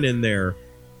 I went in there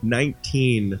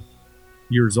 19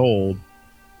 years old,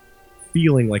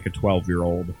 feeling like a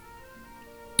 12-year-old,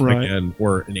 right? Again,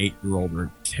 or an 8-year-old or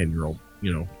a 10-year-old,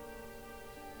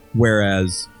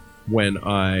 Whereas when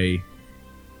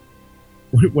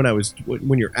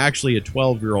you're actually a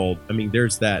 12-year-old, I mean,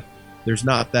 there's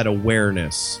not that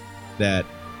awareness that,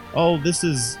 oh, this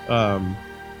is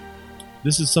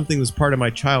something that's part of my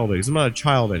childhood, because I'm not a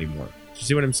child anymore. Do you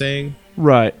see what I'm saying?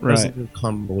 Right. It's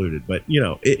convoluted, but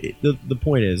the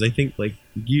point is, I think like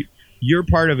you're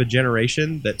part of a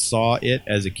generation that saw it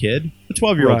as a kid. A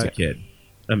 12-year-old's a kid.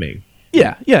 I mean,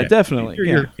 yeah, definitely.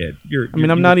 You're a kid.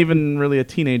 I'm not even really a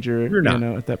teenager. You're not.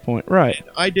 At that point, right?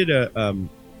 I did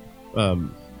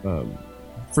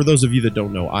for those of you that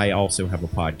don't know, I also have a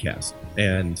podcast,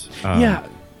 and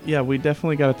yeah, we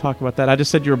definitely got to talk about that. I just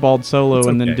said you were Bald Solo,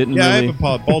 and then didn't really I have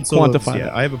a Bald Solo. quantify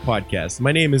that. I have a podcast.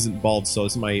 My name isn't Bald Solo;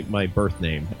 it's my birth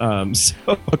name.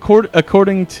 So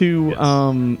according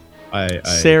to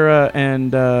Sarah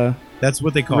and that's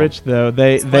what they call Rich, it. though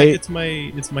It's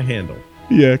my handle.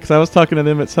 Yeah, because I was talking to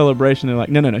them at Celebration, and they're like,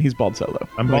 no, he's Bald Solo.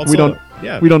 I'm like, Bald we Solo.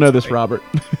 We don't know this, Robert.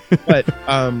 But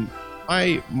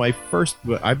I've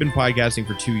been podcasting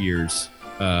for 2 years,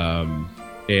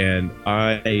 and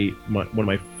one of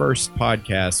my first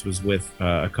podcasts was with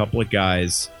a couple of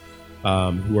guys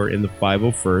who are in the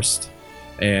 501st,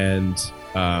 and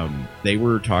they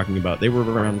were talking about, they were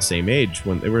around the same age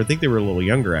when I think they were a little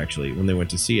younger actually when they went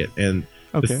to see it, and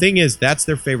the thing is, that's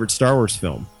their favorite Star Wars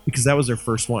film because that was their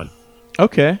first one.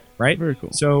 Okay. Right? Very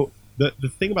cool. So the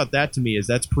thing about that to me is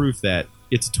that's proof that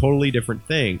it's a totally different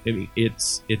thing. I mean,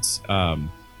 it's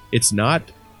not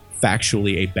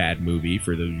factually a bad movie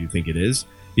for those who think it is,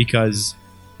 because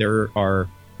there are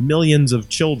millions of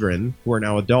children who are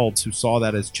now adults who saw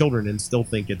that as children and still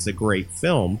think it's a great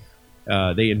film.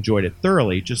 They enjoyed it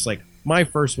thoroughly, just like my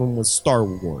first one was Star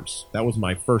Wars. That was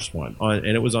my first one, and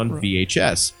it was on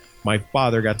VHS. My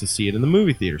father got to see it in the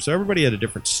movie theater, so everybody had a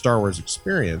different Star Wars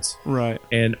experience. Right.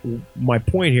 And my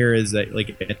point here is that,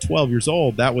 like, at 12 years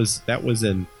old, that was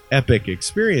an epic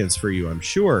experience for you, I'm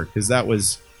sure, because that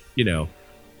was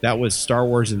Star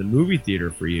Wars in the movie theater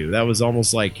for you. That was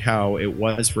almost like how it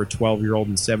was for a 12-year-old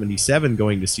in 77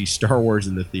 going to see Star Wars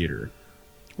in the theater.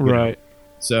 Right.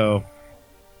 So,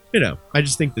 I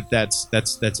just think that's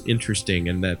interesting,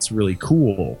 and that's really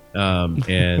cool.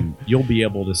 And you'll be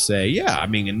able to say, yeah, I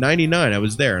mean, in '99 I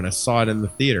was there and I saw it in the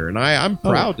theater, and I'm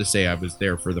proud to say I was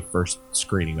there for the first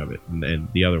screening of it and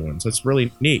the other ones. So it's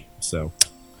really neat. So,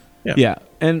 yeah.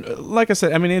 And like I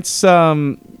said, I mean, it's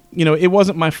it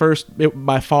wasn't my first. It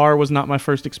by far was not my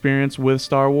first experience with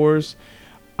Star Wars.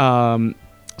 So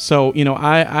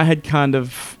I had kind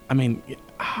of I mean,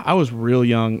 I was real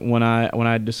young when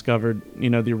I discovered,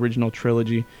 the original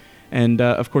trilogy. And,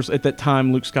 of course, at that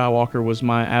time, Luke Skywalker was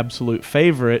my absolute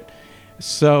favorite.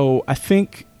 So I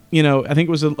think it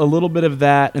was a little bit of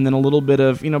that, and then a little bit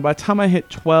of, by the time I hit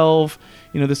 12,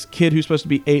 this kid who's supposed to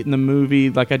be 8 in the movie,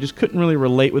 like, I just couldn't really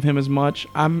relate with him as much.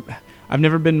 I've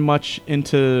never been much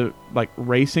into, like,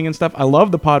 racing and stuff. I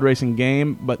love the pod racing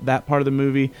game, but that part of the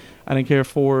movie I didn't care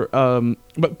for.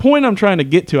 But point I'm trying to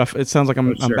get to, it sounds like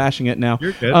I'm bashing it now.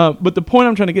 You're good. But the point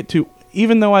I'm trying to get to,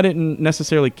 even though I didn't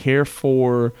necessarily care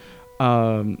for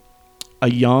a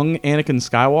young Anakin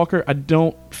Skywalker, I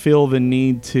don't feel the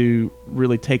need to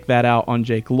really take that out on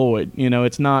Jake Lloyd.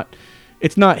 It's not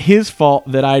his fault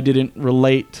that I didn't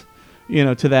relate,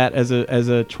 to that as a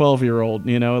 12-year-old.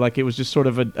 Like, it was just sort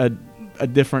of a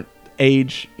different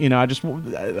age. I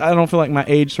don't feel like my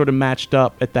age sort of matched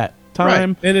up at that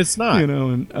time. Right. And it's not.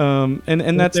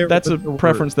 And that's a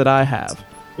preference that I have.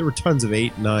 There were tons of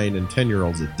 8, 9, and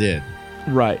 10-year-olds that did.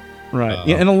 Right.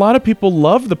 Yeah, and a lot of people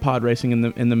love the pod racing in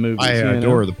the movies. I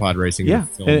adore the pod racing. Yeah,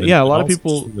 film. and a lot of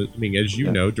people. I mean, as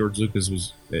you know, George Lucas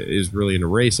is really into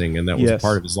racing, and that was a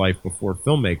part of his life before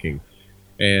filmmaking.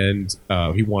 And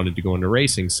he wanted to go into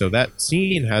racing, so that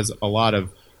scene has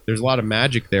there's a lot of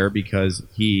magic there because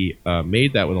he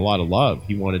made that with a lot of love.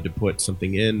 He wanted to put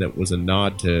something in that was a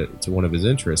nod to one of his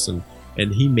interests, and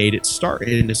he made it start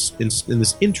in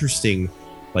this interesting,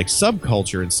 like,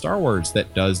 subculture in Star Wars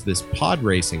that does this pod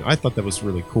racing. I thought that was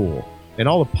really cool. And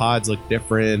all the pods look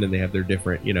different, and they have their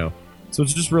different, so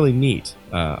it's just really neat,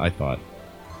 I thought.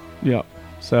 Yeah.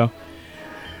 So,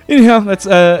 anyhow, that's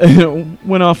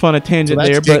went off on a tangent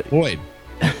there. Jake but Lloyd.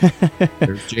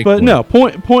 There's Jake but Lloyd. no,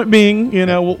 point being,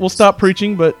 we'll stop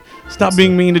preaching, but stop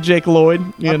being mean to Jake Lloyd.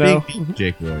 Being mean to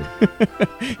Jake Lloyd.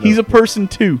 He's a person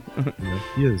too. Yeah,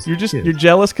 he is. You're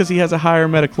jealous because he has a higher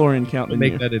metachlorian count than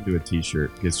make you. that into a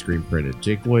T-shirt. Get screen printed.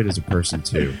 Jake Lloyd is a person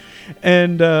too.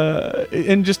 And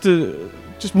just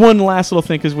one last little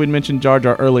thing, because we'd mentioned Jar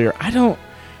Jar earlier. I don't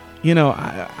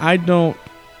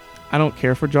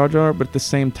care for Jar Jar, but at the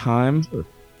same time, Sure.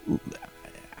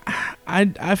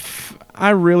 I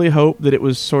really hope that it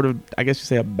was sort of, I guess you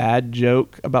say, a bad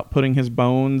joke about putting his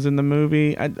bones in the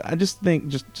movie. I just think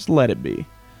just let it be.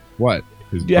 What?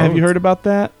 Have you heard about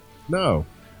that? No.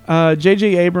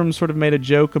 J.J. Abrams sort of made a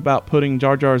joke about putting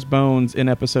Jar Jar's bones in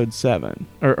Episode 7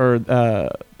 or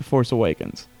The Force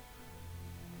Awakens.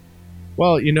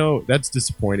 Well, that's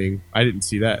disappointing. I didn't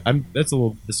see that. That's a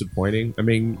little disappointing. I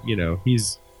mean,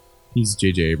 he's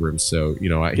J.J. Abrams, so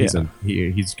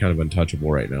he's kind of untouchable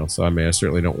right now. So I mean, I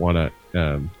certainly don't want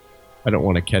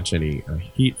to catch any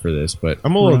heat for this, but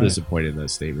I'm a little disappointed in that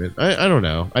statement. I don't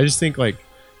know. I just think, like,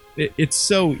 it's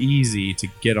so easy to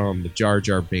get on the Jar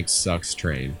Jar Binks sucks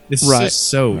train. It's just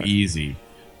so easy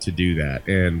to do that,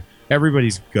 and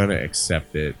everybody's gonna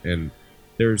accept it. And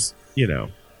there's I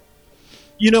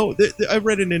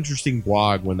read an interesting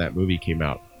blog when that movie came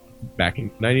out back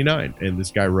in 99, and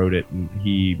this guy wrote it, and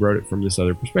he wrote it from this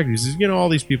other perspective. He says, all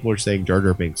these people are saying Jar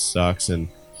Jar Binks sucks, and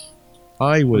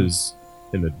I was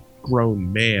a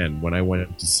grown man when I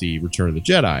went to see Return of the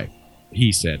Jedi.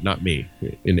 He said, not me,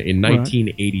 in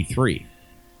 1983.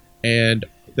 And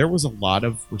there was a lot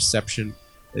of reception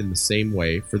in the same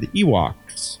way for the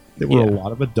Ewoks. There were a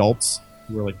lot of adults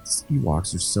who were like, these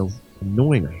Ewoks are so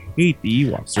annoying. I hate the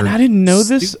Ewoks. And I didn't know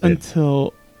this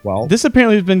until... Well, this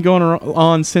apparently has been going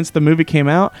on since the movie came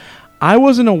out. I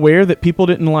wasn't aware that people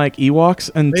didn't like Ewoks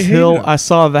until I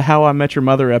saw the How I Met Your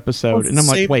Mother episode, and I'm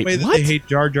like, wait, way that what? They hate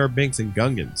Jar Jar Binks and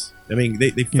Gungans. I mean,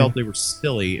 they felt they were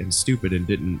silly and stupid and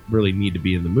didn't really need to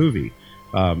be in the movie.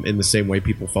 In the same way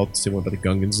people felt the same way about the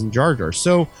Gungans and Jar Jar.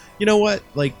 So, you know what?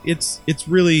 Like, it's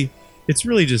really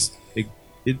just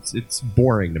it's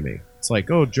boring to me. It's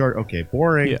like, oh, okay,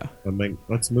 boring. Yeah. I'm like,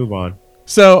 let's move on.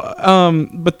 So,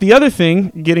 but the other thing,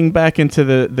 getting back into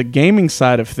the gaming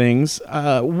side of things,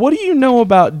 what do you know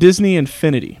about Disney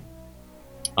Infinity?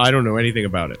 I don't know anything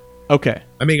about it. Okay.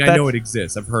 I mean, I know it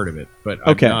exists. I've heard of it, but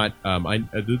I'm not.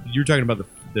 You're talking about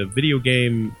the video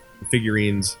game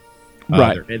figurines,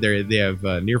 right? They have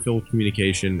near field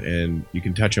communication, and you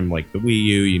can touch them like the Wii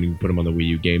U. You can put them on the Wii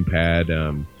U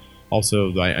gamepad.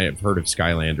 Also, I have heard of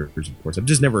Skylanders, of course. I've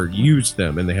just never used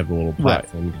them, and they have the little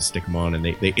platform you can stick them on, and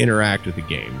they interact with the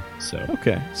game. So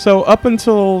okay. So up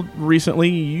until recently,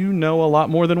 you know a lot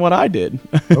more than what I did.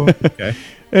 Oh, okay.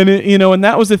 And and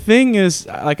that was the thing is,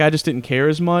 like, I just didn't care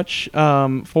as much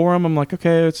for them. I'm like,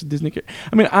 okay, it's a Disney.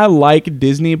 I mean, I like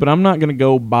Disney, but I'm not gonna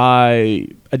go buy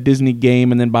a Disney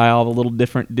game and then buy all the little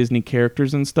different Disney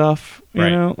characters and stuff. You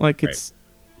know, like it's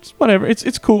whatever.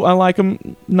 It's cool. I like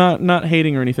them. Not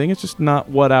hating or anything. It's just not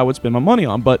what I would spend my money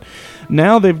on. But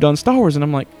now they've done Star Wars, and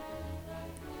I'm like,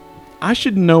 I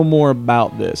should know more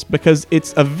about this because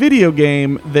it's a video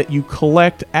game that you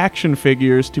collect action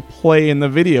figures to play in the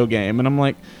video game. And I'm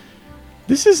like,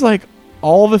 this is like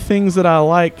all the things that I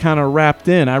like kind of wrapped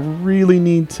in. I really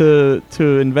need to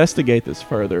investigate this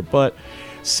further. But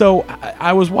so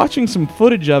I was watching some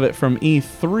footage of it from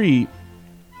E3,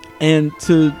 and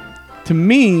to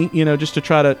me, you know, just to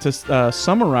try to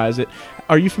summarize it,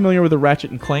 are you familiar with the Ratchet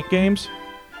and Clank games?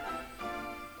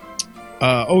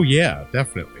 Oh yeah,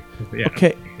 definitely. Yeah.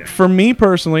 Okay, for me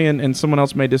personally, and someone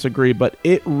else may disagree, but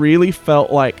it really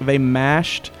felt like they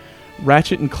mashed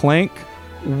Ratchet and Clank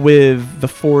with The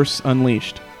Force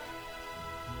Unleashed.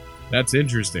 That's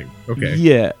interesting. Okay.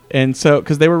 Yeah, and so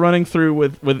because they were running through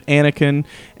with Anakin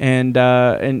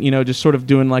and you know, just sort of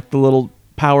doing like the little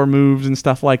power moves and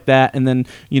stuff like that, and then,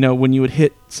 you know, when you would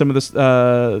hit some of this,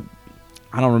 I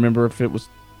don't remember if it was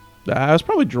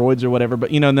probably droids or whatever,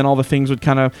 but, you know, and then all the things would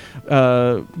kind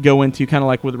of go into kind of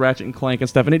like with Ratchet and Clank and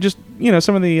stuff, and it just, you know,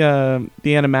 some of the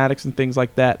animatics and things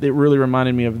like that, it really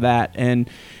reminded me of that, and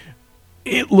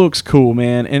it looks cool,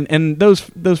 man, and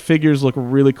those figures look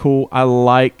really cool. I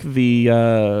like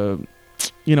the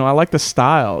you know, I like the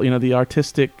style, you know, the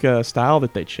artistic style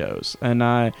that they chose,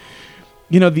 and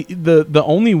you know, the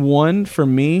only one for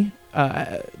me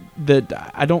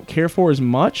that I don't care for as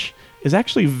much is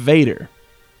actually Vader.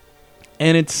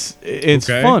 And it's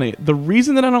okay. funny. The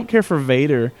reason that I don't care for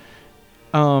Vader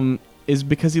is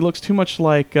because he looks too much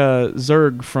like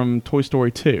Zurg from Toy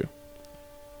Story 2.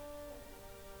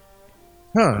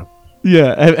 Huh.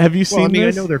 Yeah, have you seen Well, I mean,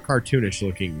 this? I know they're cartoonish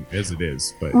looking as it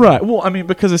is, but... Right, well, I mean,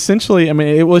 because essentially, I mean,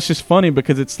 it was just funny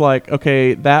because it's like,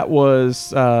 okay, that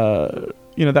was,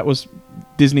 you know, that was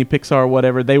Disney, Pixar,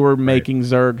 whatever. They were making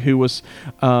Zurg, who was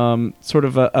sort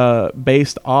of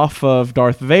based off of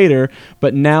Darth Vader,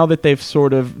 but now that they've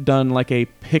sort of done like a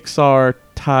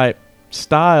Pixar-type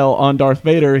style on Darth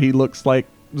Vader, he looks like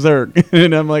Zurg.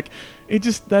 And I'm like,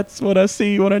 that's what I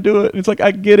see when I do it. And it's like,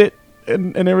 I get it.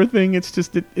 And everything, it's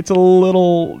just it's a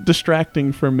little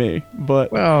distracting for me,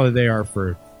 but well, they are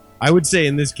for, I would say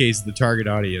in this case, the target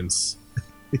audience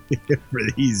for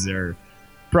these are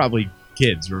probably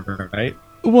kids, right?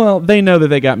 Well, they know that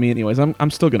they got me anyways.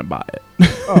 I'm still gonna buy it.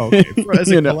 Oh, okay.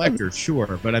 As a You know? collector,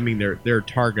 sure, but I mean their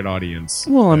target audience.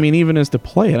 Well, I mean, even as to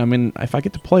play it, I mean, if I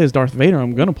get to play as Darth Vader,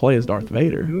 I'm gonna play as Darth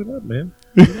Vader. Do it up, man.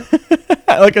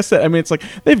 Like I said, I mean, it's like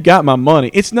they've got my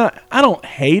money. It's not, I don't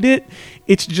hate it.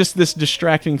 It's just this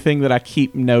distracting thing that I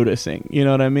keep noticing. You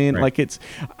know what I mean? Right. Like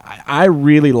I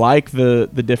really like the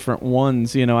different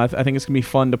ones. You know, I think it's gonna be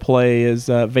fun to play as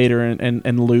Vader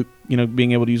and Luke. You know,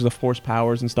 being able to use the Force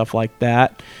powers and stuff like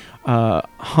that.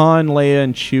 Han, Leia,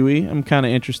 and Chewie, I'm kind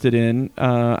of interested in.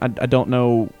 I don't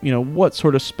know, you know, what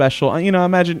sort of special. You know, I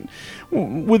imagine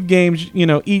with games, you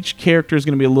know, each character is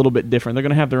going to be a little bit different. They're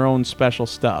going to have their own special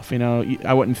stuff. You know,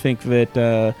 I wouldn't think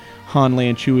that Han, Leia,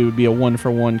 and Chewie would be a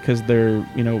 1-for-1 because they're,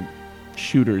 you know,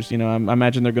 shooters. You know, I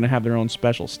imagine they're going to have their own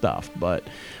special stuff. But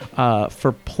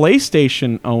for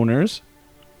PlayStation owners,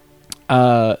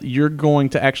 you're going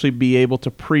to actually be able to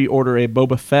pre-order a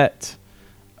Boba Fett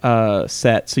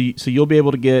set, so you'll be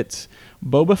able to get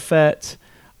Boba Fett,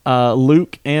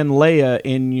 Luke, and Leia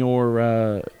in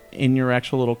your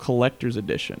actual little collector's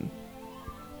edition.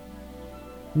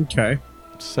 Okay,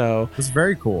 So that's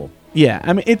very cool. yeah,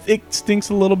 I mean it stinks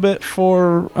a little bit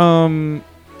for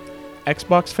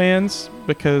Xbox fans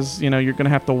because, you know, you're gonna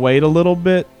have to wait a little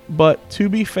bit. But to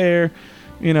be fair,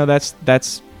 you know, that's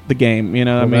the game. You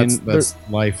know, Well, I mean, that's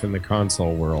life in the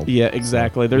console world. yeah,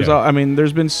 exactly. There's, yeah. I mean,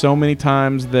 there's been so many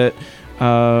times that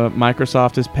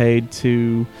Microsoft has paid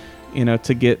to, you know,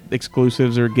 to get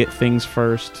exclusives or get things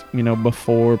first, you know,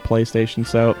 before PlayStation.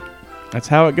 So that's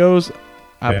how it goes.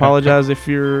 I Yeah. apologize if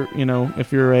you're, you know,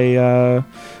 if you're a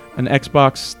an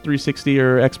Xbox 360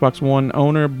 or Xbox One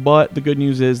owner, but the good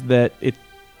news is that it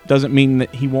doesn't mean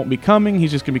that he won't be coming.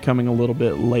 He's just going to be coming a little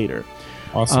bit later.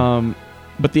 Awesome.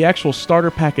 But the actual starter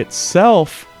pack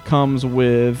itself comes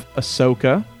with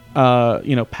Ahsoka,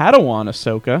 you know, Padawan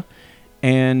Ahsoka,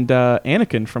 and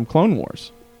Anakin from Clone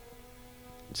Wars.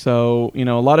 So, you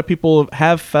know, a lot of people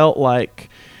have felt like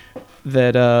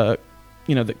that,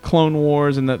 you know, that Clone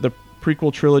Wars and the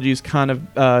prequel trilogy's kind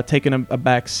of taken a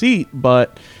back seat,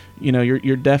 but, you know,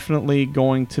 you're definitely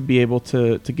going to be able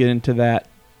to get into that,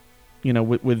 you know,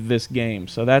 with this game.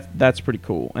 So that's pretty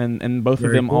cool. And both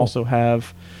Very of them cool. also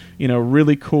have, you know,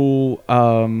 really cool,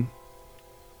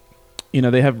 you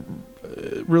know, they have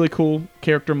really cool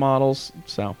character models.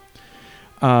 So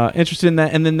interested in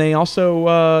that. And then they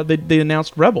also they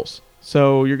announced Rebels.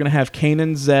 So you're gonna have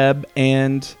Kanan, Zeb,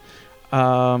 and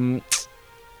oh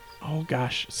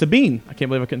gosh, Sabine. I can't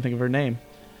believe I couldn't think of her name.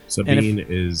 Sabine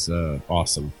is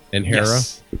awesome. And Hera?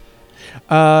 Yes.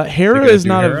 They're Hera gonna is do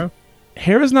not Hera?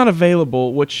 Hera's not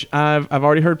available, which I've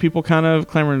already heard people kind of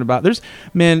clamoring about. There's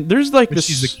like But this.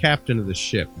 she's the captain of the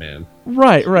ship, man.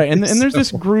 Right, and there's this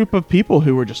So- group of people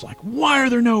who were just like, why are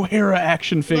there no Hera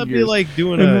action That'd figures? be like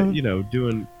doing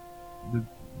Mhm.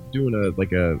 doing a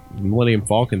like a Millennium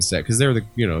Falcon set, because they're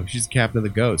she's the captain of the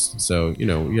Ghost. So you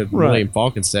have the Right. Millennium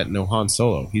Falcon set, no Han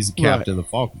Solo. He's the captain of the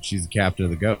Falcon. She's the captain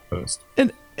of the Ghost.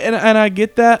 And I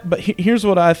get that, but here's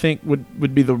what I think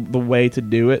would be the way to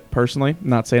do it personally. I'm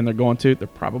not saying they're going to. They're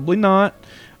probably not.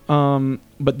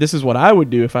 But this is what I would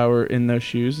do if I were in those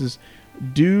shoes: is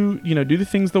do the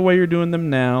things the way you're doing them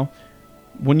now.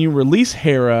 When you release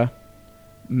Hera,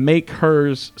 make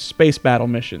hers space battle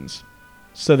missions,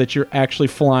 so that you're actually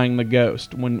flying the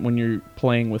Ghost when you're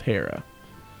playing with Hera.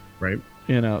 Right.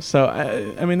 So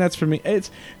I mean, that's for me.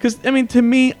 It's because to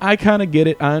me, I kind of get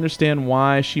it. I understand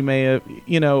why she may have.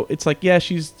 It's like, yeah,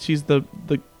 she's the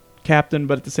captain,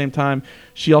 but at the same time,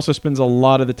 she also spends a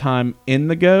lot of the time in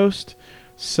the Ghost.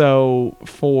 So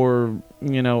for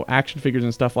action figures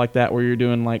and stuff like that, where you're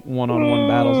doing like one-on-one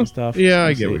battles and stuff. Yeah,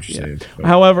 I see, get what you're saying. But-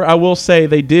 However, I will say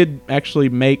they did actually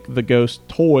make the Ghost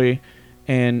toy,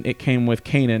 and it came with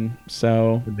Kanan.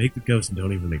 So Make the Ghost and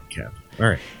don't even make the captain. All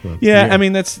right. Well, yeah, yeah. I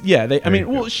mean that's yeah. They, I There mean, you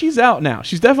go. well, she's out now.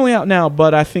 She's definitely out now,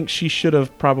 but I think she should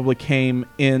have probably came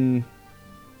in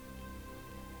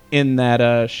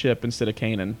that ship instead of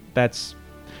Kanan. It's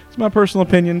my personal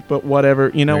opinion, but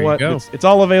whatever. You know There you what? go. It's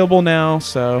all available now,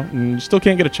 so you still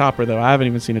can't get a chopper though. I haven't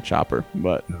even seen a chopper,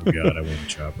 but Oh god, I want a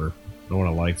chopper. I want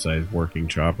a life-size working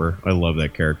chopper. I love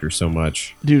that character so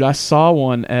much. dude, I saw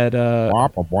one at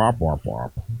Wop, wop, wop, wop,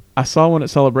 wop. I saw one at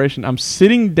Celebration. I'm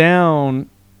sitting down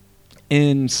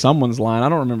in someone's line. I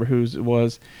don't remember whose it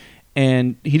was.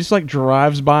 And he just like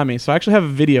drives by me. So I actually have a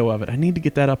video of it. I need to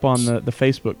get that up on the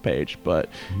Facebook page. But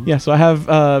yeah, so I have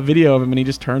a video of him and he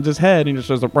just turns his head and he just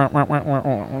does a wah, wah, wah, wah,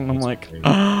 wah, and I'm like,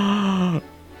 oh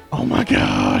my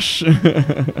gosh.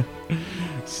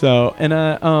 So, and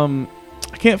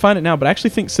I can't find it now, but I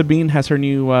actually think Sabine has her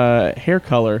new hair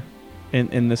color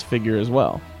in this figure as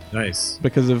well. Nice.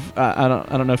 Because of I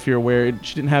don't know if you're aware,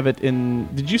 she didn't have it in.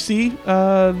 Did you see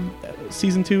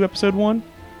season 2 episode 1?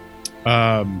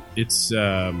 It's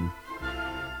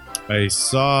I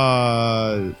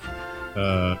saw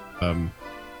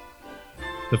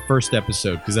the first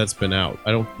episode because that's been out.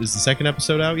 Is the second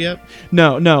episode out yet?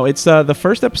 No, it's the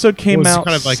first episode came Well, it's out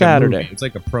kind of like Saturday. A movie. It's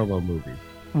like a promo movie.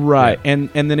 Right, Yeah.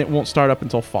 and then it won't start up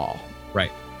until fall.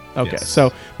 Right. Okay, Yes.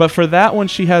 so but for that one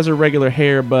she has her regular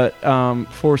hair, but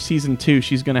for season 2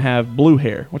 she's gonna have blue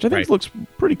hair, which I think Right. looks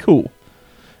pretty cool.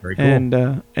 Very cool. And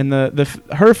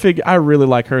her figure, I really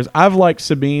like hers. I've liked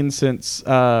Sabine since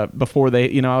before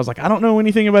they, I was like, I don't know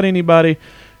anything about anybody.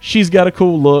 She's got a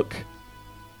cool look.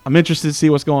 I'm interested to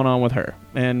see what's going on with her.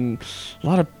 And a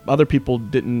lot of other people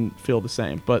didn't feel the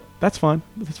same, but that's fine.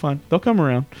 That's fine. They'll come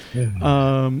around.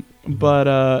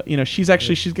 But she's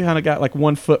kind of got like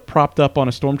one foot propped up on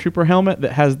a stormtrooper helmet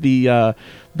that has the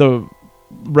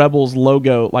Rebels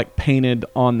logo like painted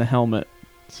on the helmet.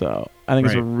 So I think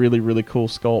it's a Right. really, really cool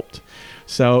sculpt.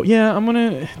 So yeah,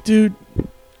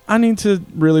 I need to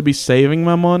really be saving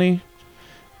my money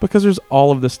because there's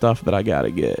all of the stuff that I gotta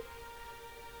get.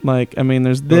 Like, I mean,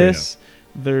 there's this,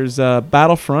 there's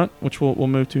Battlefront, which we'll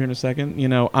move to here in a second.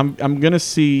 I'm gonna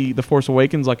see The Force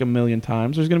Awakens like a million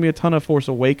times. There's gonna be a ton of Force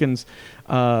Awakens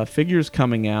figures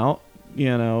coming out,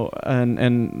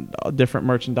 and different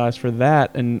merchandise for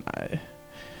that, and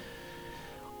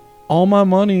all my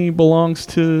money belongs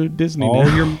to Disney All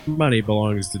now. your money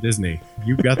belongs to Disney.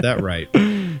 You got that right.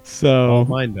 So All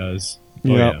mine does. Oh,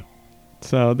 Yep. yeah.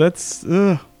 So that's,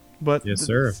 but Yes,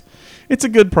 sir. It's a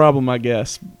good problem, I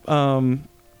guess.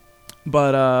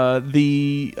 But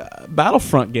the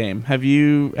Battlefront game, have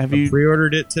you I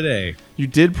pre-ordered it today. you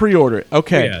did pre-order it?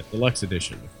 Okay. Yeah, deluxe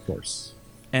edition, of course.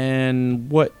 And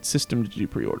what system did you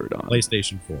pre-order it on?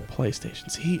 PlayStation 4.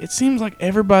 PlayStation. See, it seems like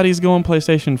everybody's going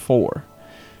PlayStation 4.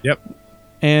 Yep.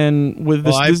 And with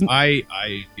this Well, Disney, I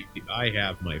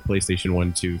have my PlayStation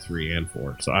 1, 2, 3, and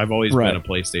 4. So I've always Right. been a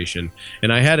PlayStation.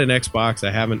 And I had an Xbox.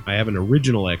 I have an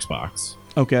original Xbox.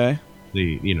 okay.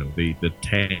 The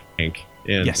tank.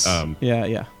 And Yes.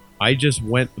 Yeah. I just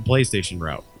went the PlayStation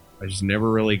route. I just never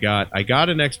really I got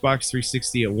an Xbox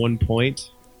 360 at one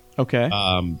point. Okay.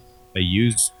 I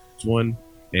used one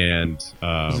and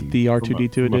Is it the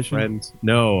R2D2 from a edition? friend.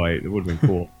 No, it would have been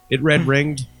cool. It red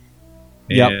ringed.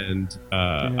 Yep. And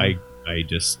Yeah. I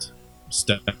just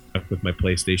stuck with my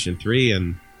PlayStation 3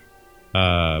 and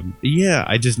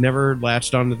I just never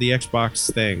latched onto the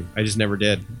Xbox thing. I just never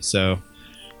did. So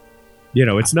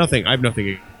it's nothing. I have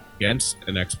nothing against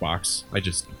an Xbox. I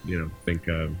just think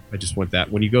I just want that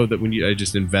I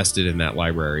just invested in that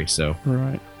library. So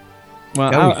right.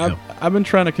 Well, I've been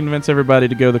trying to convince everybody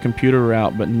to go the computer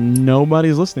route, but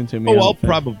nobody's listening to me. I'll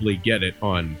probably get it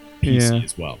on PC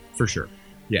as well, for sure.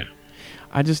 Yeah.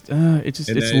 I just it's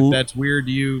if that's weird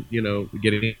to you,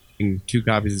 getting 2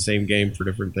 copies of the same game for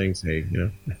different things. Hey,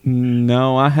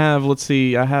 No, I have. Let's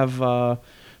see. I have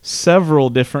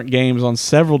several different games on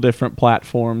several different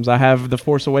platforms. I have the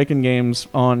Force Awakens games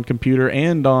on computer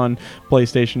and on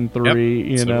PlayStation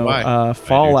 3. Yep,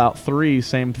 Fallout 3,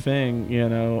 same thing.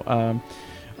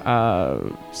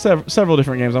 Several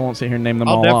different games. I won't sit here and name them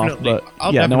all off, but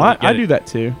I do that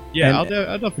too. Yeah,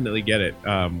 I'll definitely get it.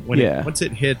 Once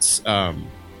it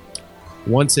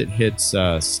hits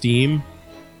Steam,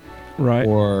 right?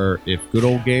 Or if Good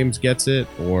Old Games gets it,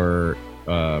 or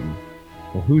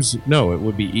it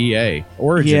would be EA.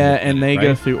 Origin. Yeah, and they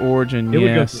go through Origin. It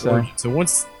would go through Origin. So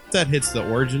once that hits the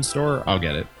Origin store, I'll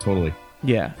get it totally.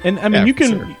 Yeah, and I mean you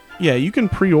can you can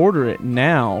pre-order it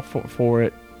now for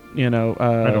it. I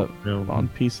don't know. On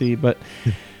PC, but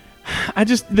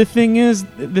the thing is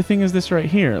this right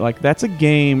here. Like, that's a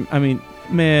game. I mean,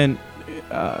 man,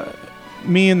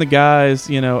 me and the guys,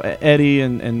 Eddie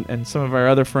and some of our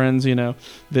other friends,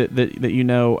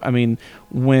 that I mean,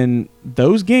 when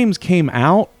those games came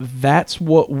out, that's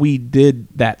what we did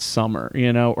that summer,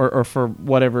 or for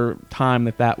whatever time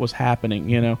that was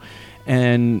happening,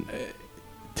 and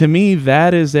to me,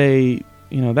 that is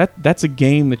that's a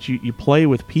game that you play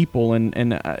with people,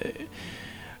 and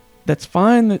that's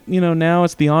fine that now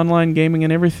it's the online gaming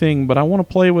and everything, but I want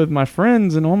to play with my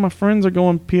friends, and all my friends are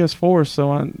going PS4,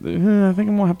 so I think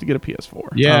I'm gonna have to get a PS4.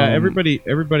 Yeah,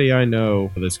 everybody I know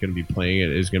that's going to be playing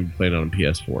it is going to be playing on a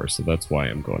PS4, so that's why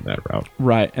I'm going that route.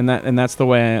 Right, and that's the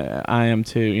way I am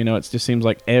too. It just seems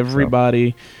like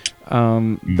everybody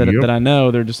that I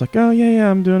know, they're just like, oh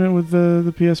yeah, I'm doing it with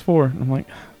the PS4. And I'm like,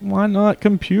 why not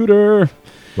computer?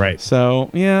 Right. So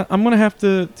yeah, I'm gonna have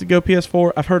to go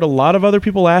PS4. I've heard a lot of other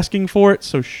people asking for it,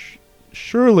 so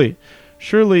surely,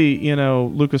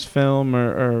 Lucasfilm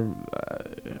or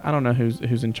I don't know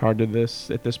who's in charge of this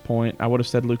at this point. I would have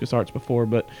said LucasArts before,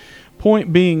 but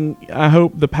point being, I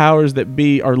hope the powers that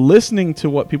be are listening to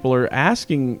what people are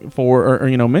asking for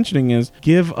or mentioning is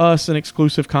give us an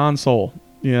exclusive console.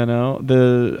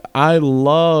 I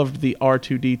loved the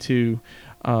R2D2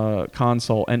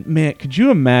 console, and man, could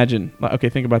you imagine? Okay,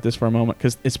 think about this for a moment,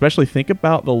 because especially think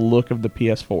about the look of the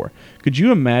PS4. Could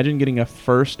you imagine getting a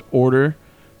first order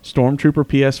Stormtrooper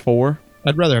PS4?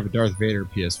 I'd rather have a Darth Vader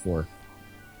PS4.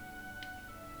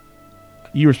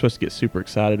 You were supposed to get super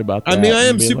excited about that. I mean, I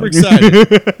am super excited.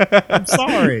 I'm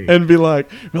sorry. And be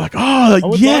like,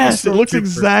 oh yes, it looks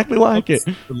exactly like it.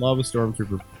 I would love a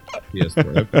Stormtrooper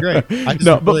PS4. That'd be great. I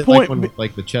just really like one with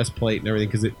like the chest plate and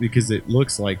everything, because it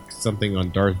looks like something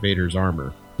on Darth Vader's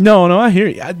armor. No, I hear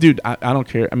you, dude. I don't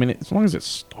care. I mean, as long as it's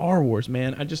Star Wars,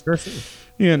 man. I just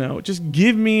just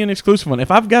give me an exclusive one.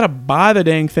 If I've got to buy the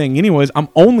dang thing anyways, I'm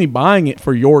only buying it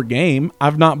for your game.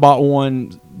 I've not bought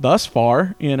one thus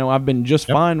far. I've been just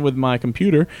fine with my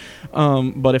computer.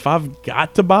 But if I've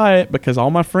got to buy it because all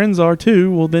my friends are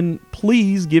too, well then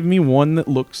please give me one that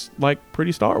looks like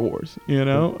pretty Star Wars.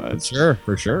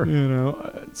 For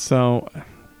sure. So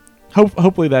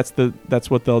hopefully that's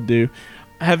what they'll do.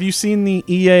 Have you seen the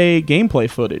EA gameplay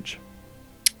footage?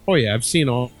 Oh yeah, I've seen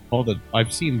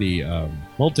I've seen the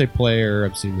multiplayer.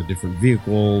 I've seen the different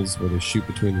vehicles where they shoot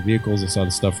between the vehicles. I saw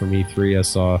the stuff from E3. I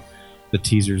saw the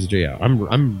teasers. Yeah,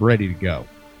 I'm ready to go.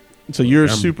 So you're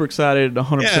super excited,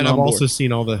 100%. Yeah, and on I've board. also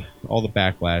seen all the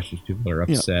backlash. People are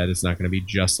upset. It's not going to be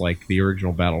just like the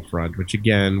original Battlefront, which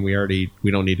again we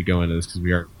don't need to go into this because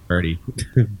we already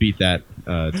beat that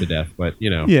to death. But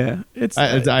it's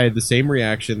I had the same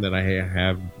reaction that I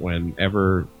have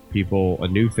whenever a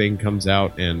new thing comes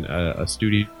out and a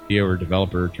studio or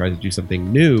developer tries to do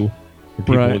something new. And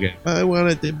people will get, I want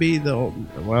it to be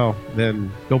well,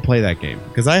 then go play that game.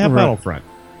 Because I have Battlefront.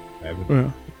 I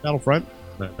have Battlefront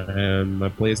and my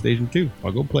PlayStation 2.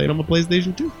 I'll go play it on my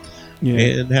PlayStation 2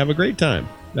 and have a great time.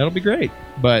 That'll be great.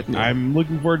 But I'm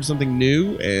looking forward to something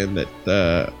new and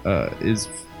that is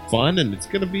fun, and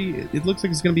it looks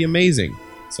like it's going to be amazing.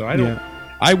 So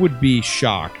I would be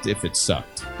shocked if it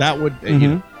sucked. That would,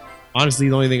 honestly,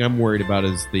 the only thing I'm worried about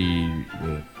is the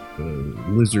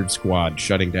Lizard Squad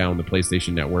shutting down the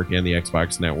PlayStation Network and the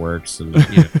Xbox networks,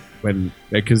 and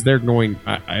because they're going.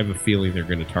 I have a feeling they're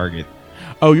going to target.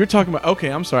 Oh, you're talking about? Okay,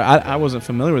 I'm sorry. I wasn't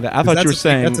familiar with that. I thought you were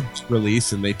saying that's a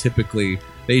release, and they typically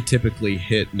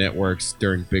hit networks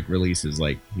during big releases,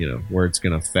 like where it's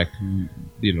going to affect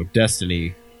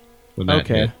Destiny. When that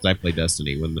hit, I play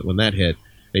Destiny. When that hit,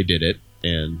 they did it.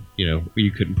 and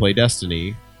you couldn't play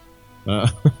Destiny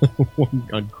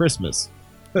on Christmas.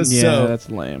 Yeah, So that's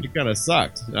lame. it kind of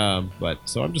sucked. But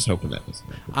so I'm just hoping that doesn't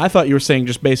happen. I thought you were saying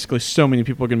just basically so many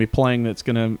people are going to be playing that's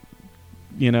going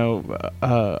to,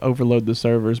 overload the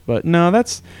servers. But no,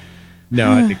 that's...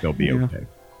 No, I think they'll be Yeah. okay.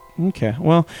 Okay,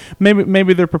 well,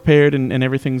 maybe they're prepared and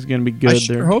everything's going to be good. I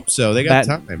sure They're hope so. They got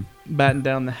time. batten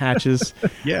down the hatches.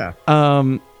 Yeah.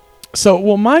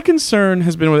 So, my concern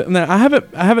has been with now. I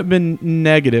haven't been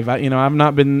negative. I've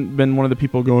not been one of the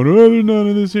people going, "Oh, there's none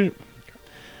of this here."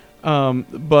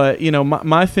 But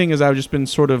my thing is, I've just been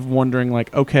sort of wondering,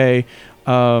 like, okay,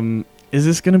 is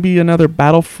this going to be another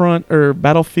Battlefront or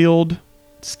Battlefield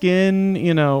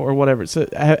skin, or whatever? So,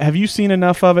 have you seen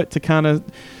enough of it to kind of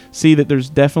see that there's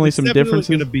definitely some differences? It's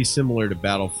going to be similar to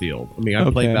Battlefield. I mean,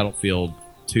 I played Battlefield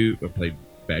 2. I played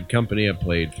Bad Company. I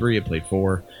played 3. I played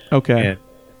 4. Okay. And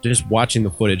just watching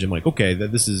the footage, I'm like, okay,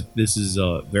 this is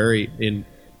very in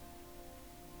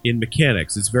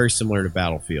mechanics. It's very similar to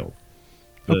Battlefield.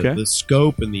 The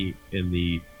scope and the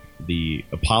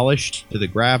polished to the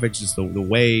graphics, just the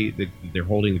way that they're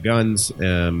holding the guns,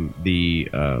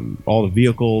 all the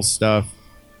vehicle stuff.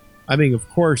 I mean, of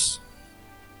course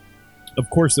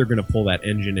they're going to pull that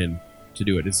engine in to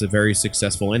do it. It's a very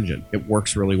successful engine. It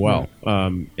works really well,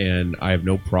 and I have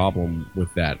no problem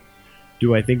with that.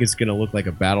 Do I think it's going to look like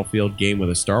a Battlefield game with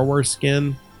a Star Wars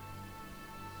skin?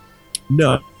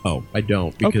 No, I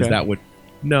don't, because that would...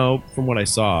 No, from what I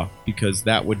saw, because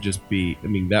that would just be... I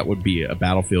mean, that would be a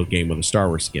Battlefield game with a Star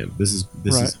Wars skin. This is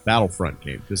a Battlefront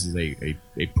game. This is a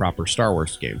proper Star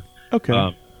Wars game.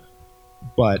 Okay.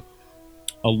 But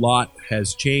a lot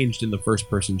has changed in the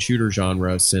first-person shooter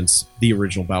genre since the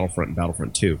original Battlefront and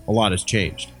Battlefront 2. A lot has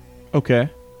changed. Okay.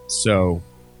 So,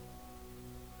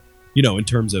 in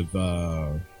terms of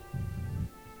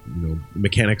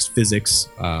mechanics, physics,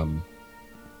 and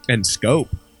scope,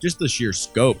 just the sheer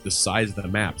scope, the size of the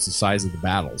maps, the size of the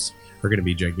battles are going to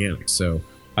be gigantic. So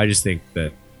I just think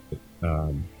that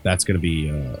that's going to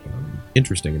be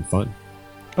interesting and fun.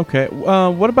 Okay.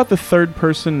 What about the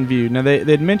third-person view? Now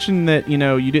they'd mentioned that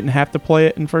you didn't have to play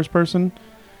it in first person.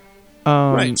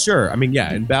 Right. Sure. I mean,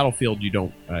 yeah. In Battlefield, you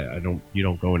don't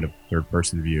go into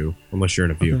third-person view unless you're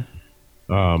in a view.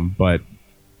 Okay. But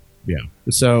yeah.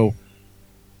 So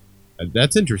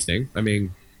that's interesting. I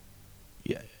mean,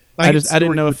 yeah. I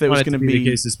didn't know if it was going to be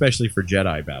the case, especially for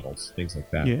Jedi battles, things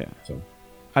like that. Yeah. So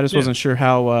I just wasn't sure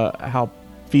how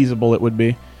feasible it would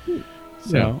be.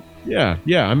 So yeah.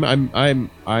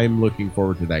 I'm looking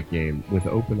forward to that game with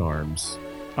open arms.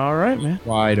 All right, man.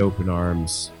 Wide open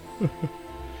arms.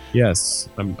 Yes,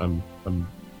 I'm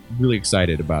really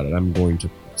excited about it. I'm going to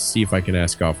see if I can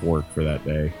ask off work for that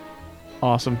day.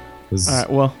 Awesome. All right.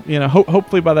 Well,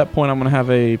 hopefully by that point I'm going to have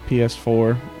a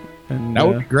PS4. And, that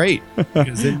would be great.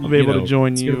 Because then I'll be able to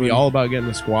join it's you. It's going to be all about getting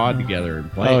the squad together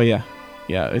and playing. Oh yeah,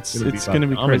 it's going to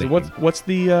be crazy. What's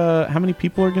the how many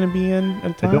people are going to be in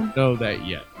at a time? I don't know that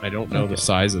yet. I don't know the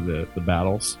size of the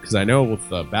battles, because I know with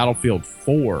Battlefield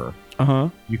 4,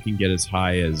 you can get as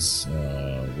high as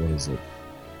what is it?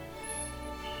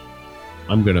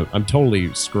 I'm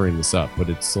totally screwing this up, but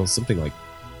it's something like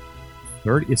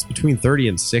 30. It's between 30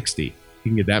 and 60. You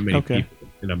can get that many people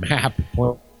in a map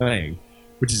playing,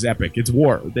 which is epic. It's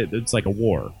war. It's like a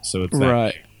war. So it's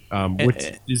that big,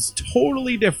 which is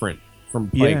totally different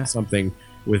from playing something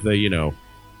with a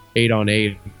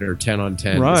 8-on-8 or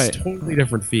 10-on-10. Right. It's a totally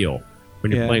different feel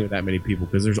when you're playing with that many people,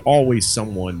 because there's always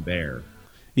someone there.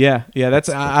 Yeah. That's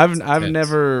I've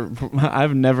never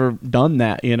done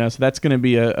that. So that's going to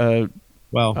be a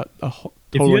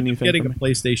totally new thing. If you're getting a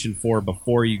PlayStation 4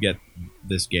 before you get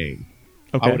this game,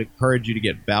 I would encourage you to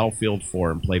get Battlefield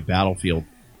 4 and play Battlefield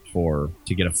 4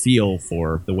 to get a feel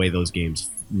for the way those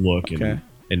games look and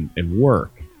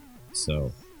work.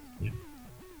 So, yeah.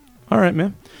 All right,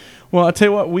 man. Well, I'll tell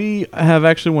you what, we have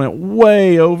actually went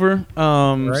way over.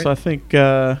 Right. So I think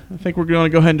we're going to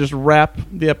go ahead and just wrap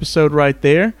the episode right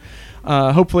there.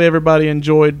 Hopefully everybody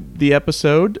enjoyed the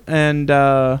episode, and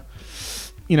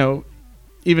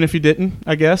even if you didn't,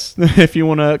 I guess, if you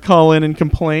want to call in and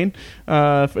complain,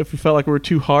 if you felt like we were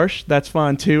too harsh, that's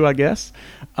fine too, I guess.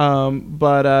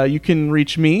 But you can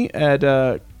reach me at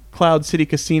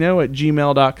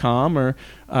cloudcitycasino@gmail.com, or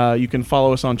you can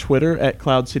follow us on Twitter at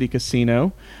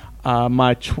cloudcitycasino.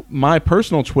 My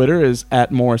personal Twitter is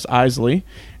at Morris Isley,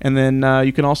 and then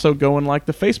you can also go and like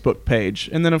the Facebook page.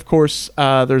 And then, of course,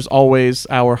 there's always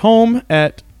our home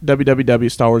at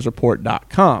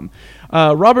www.starwarsreport.com.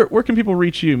 Robert, where can people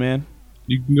reach you, man?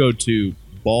 You can go to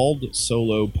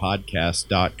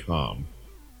baldsolopodcast.com.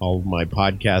 All of my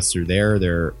podcasts are there.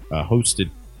 They're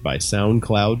hosted by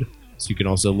SoundCloud. So you can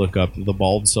also look up the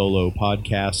Bald Solo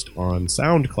podcast on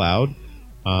SoundCloud.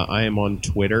 I am on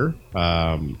Twitter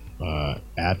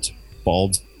at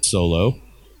Bald Solo,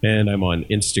 and I'm on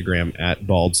Instagram at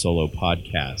Bald Solo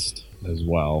Podcast as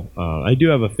well. I do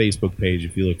have a Facebook page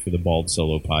if you look for the Bald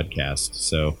Solo Podcast.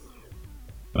 So,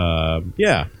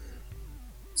 yeah.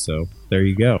 So there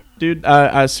you go. Dude,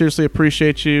 I seriously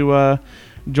appreciate you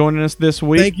joining us this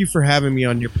week. Thank you for having me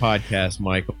on your podcast,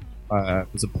 Michael. It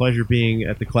was a pleasure being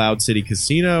at the Cloud City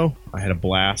Casino. I had a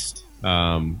blast,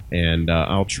 and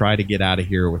I'll try to get out of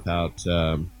here without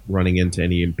running into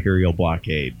any Imperial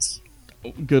blockades.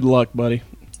 Good luck, buddy.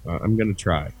 I'm gonna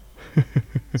try.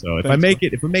 So if I make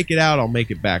it out, I'll make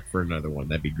it back for another one.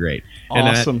 That'd be great.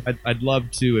 Awesome. And I'd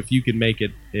love to, if you can make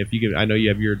it. If you can, I know you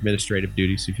have your administrative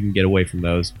duties, so if you can get away from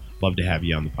those, love to have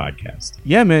you on the podcast.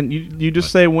 Yeah, man. You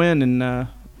just say when,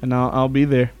 and I'll be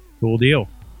there. Cool deal.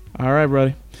 All right,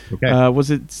 buddy. Okay.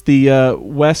 Was it the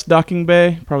West Docking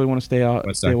Bay? Probably want to stay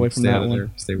away from that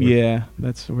one. Yeah,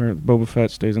 that's where Boba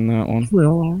Fett stays in that one.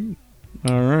 Well,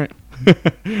 all right.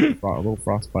 A little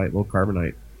frostbite, a little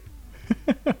carbonite.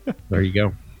 There you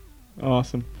go.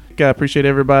 Awesome. I appreciate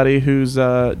everybody who's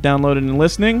downloading and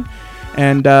listening.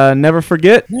 And never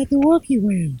forget, let the Wookiee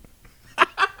win.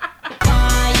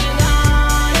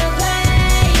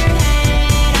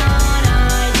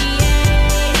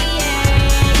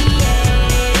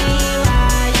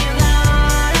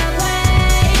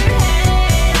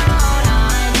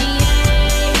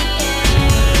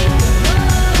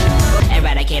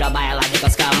 Biological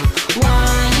scum.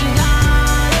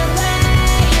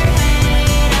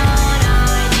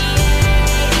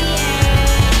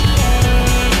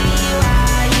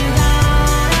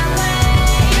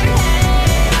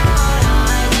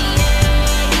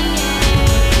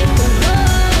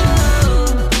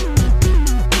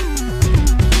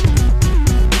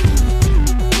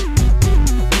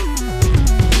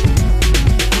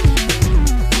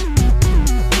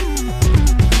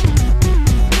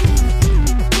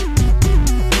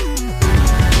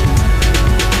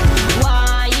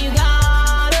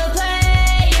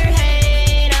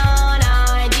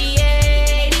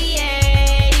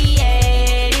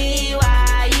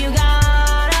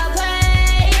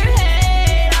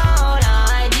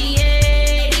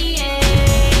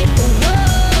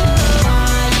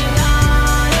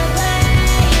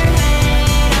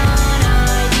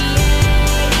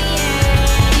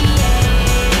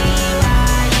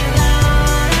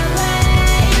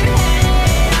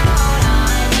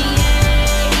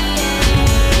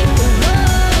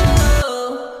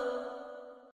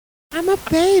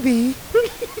 Baby,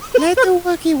 let the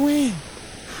Wookiee win.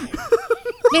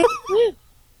 Let it win.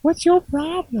 What's your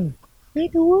problem?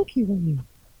 Let the Wookiee win.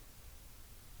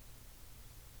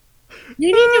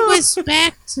 You need to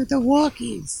respect the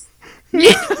Wookiees.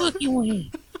 Let the Wookiee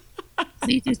win.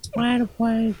 See, just trying to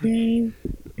play a game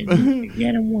and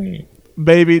get him win.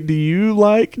 Baby, do you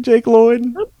like Jake Lloyd?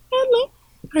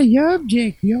 I love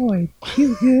Jake Lloyd.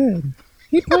 He's good.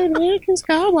 He played Anakin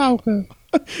Skywalker.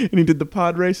 And he did the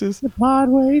pod races? The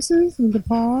pod races and the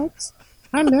pods.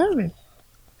 I love it.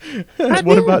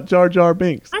 What about Jar Jar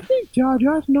Binks? I think Jar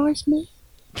Jar's a nice man.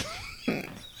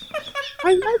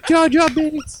 I love Jar Jar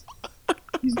Binks.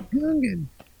 He's a Gungan.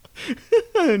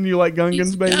 And you like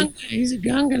Gungans, baby? He's a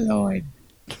Gungaloid.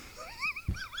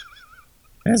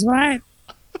 That's right.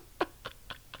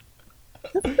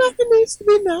 Nothing needs to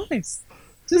be nice.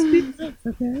 Just be nice,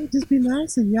 okay? Just be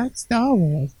nice and you like Star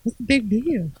Wars. What's the big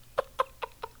deal?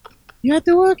 You have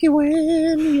to Wookiee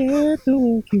win. You have to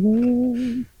Wookiee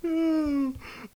win.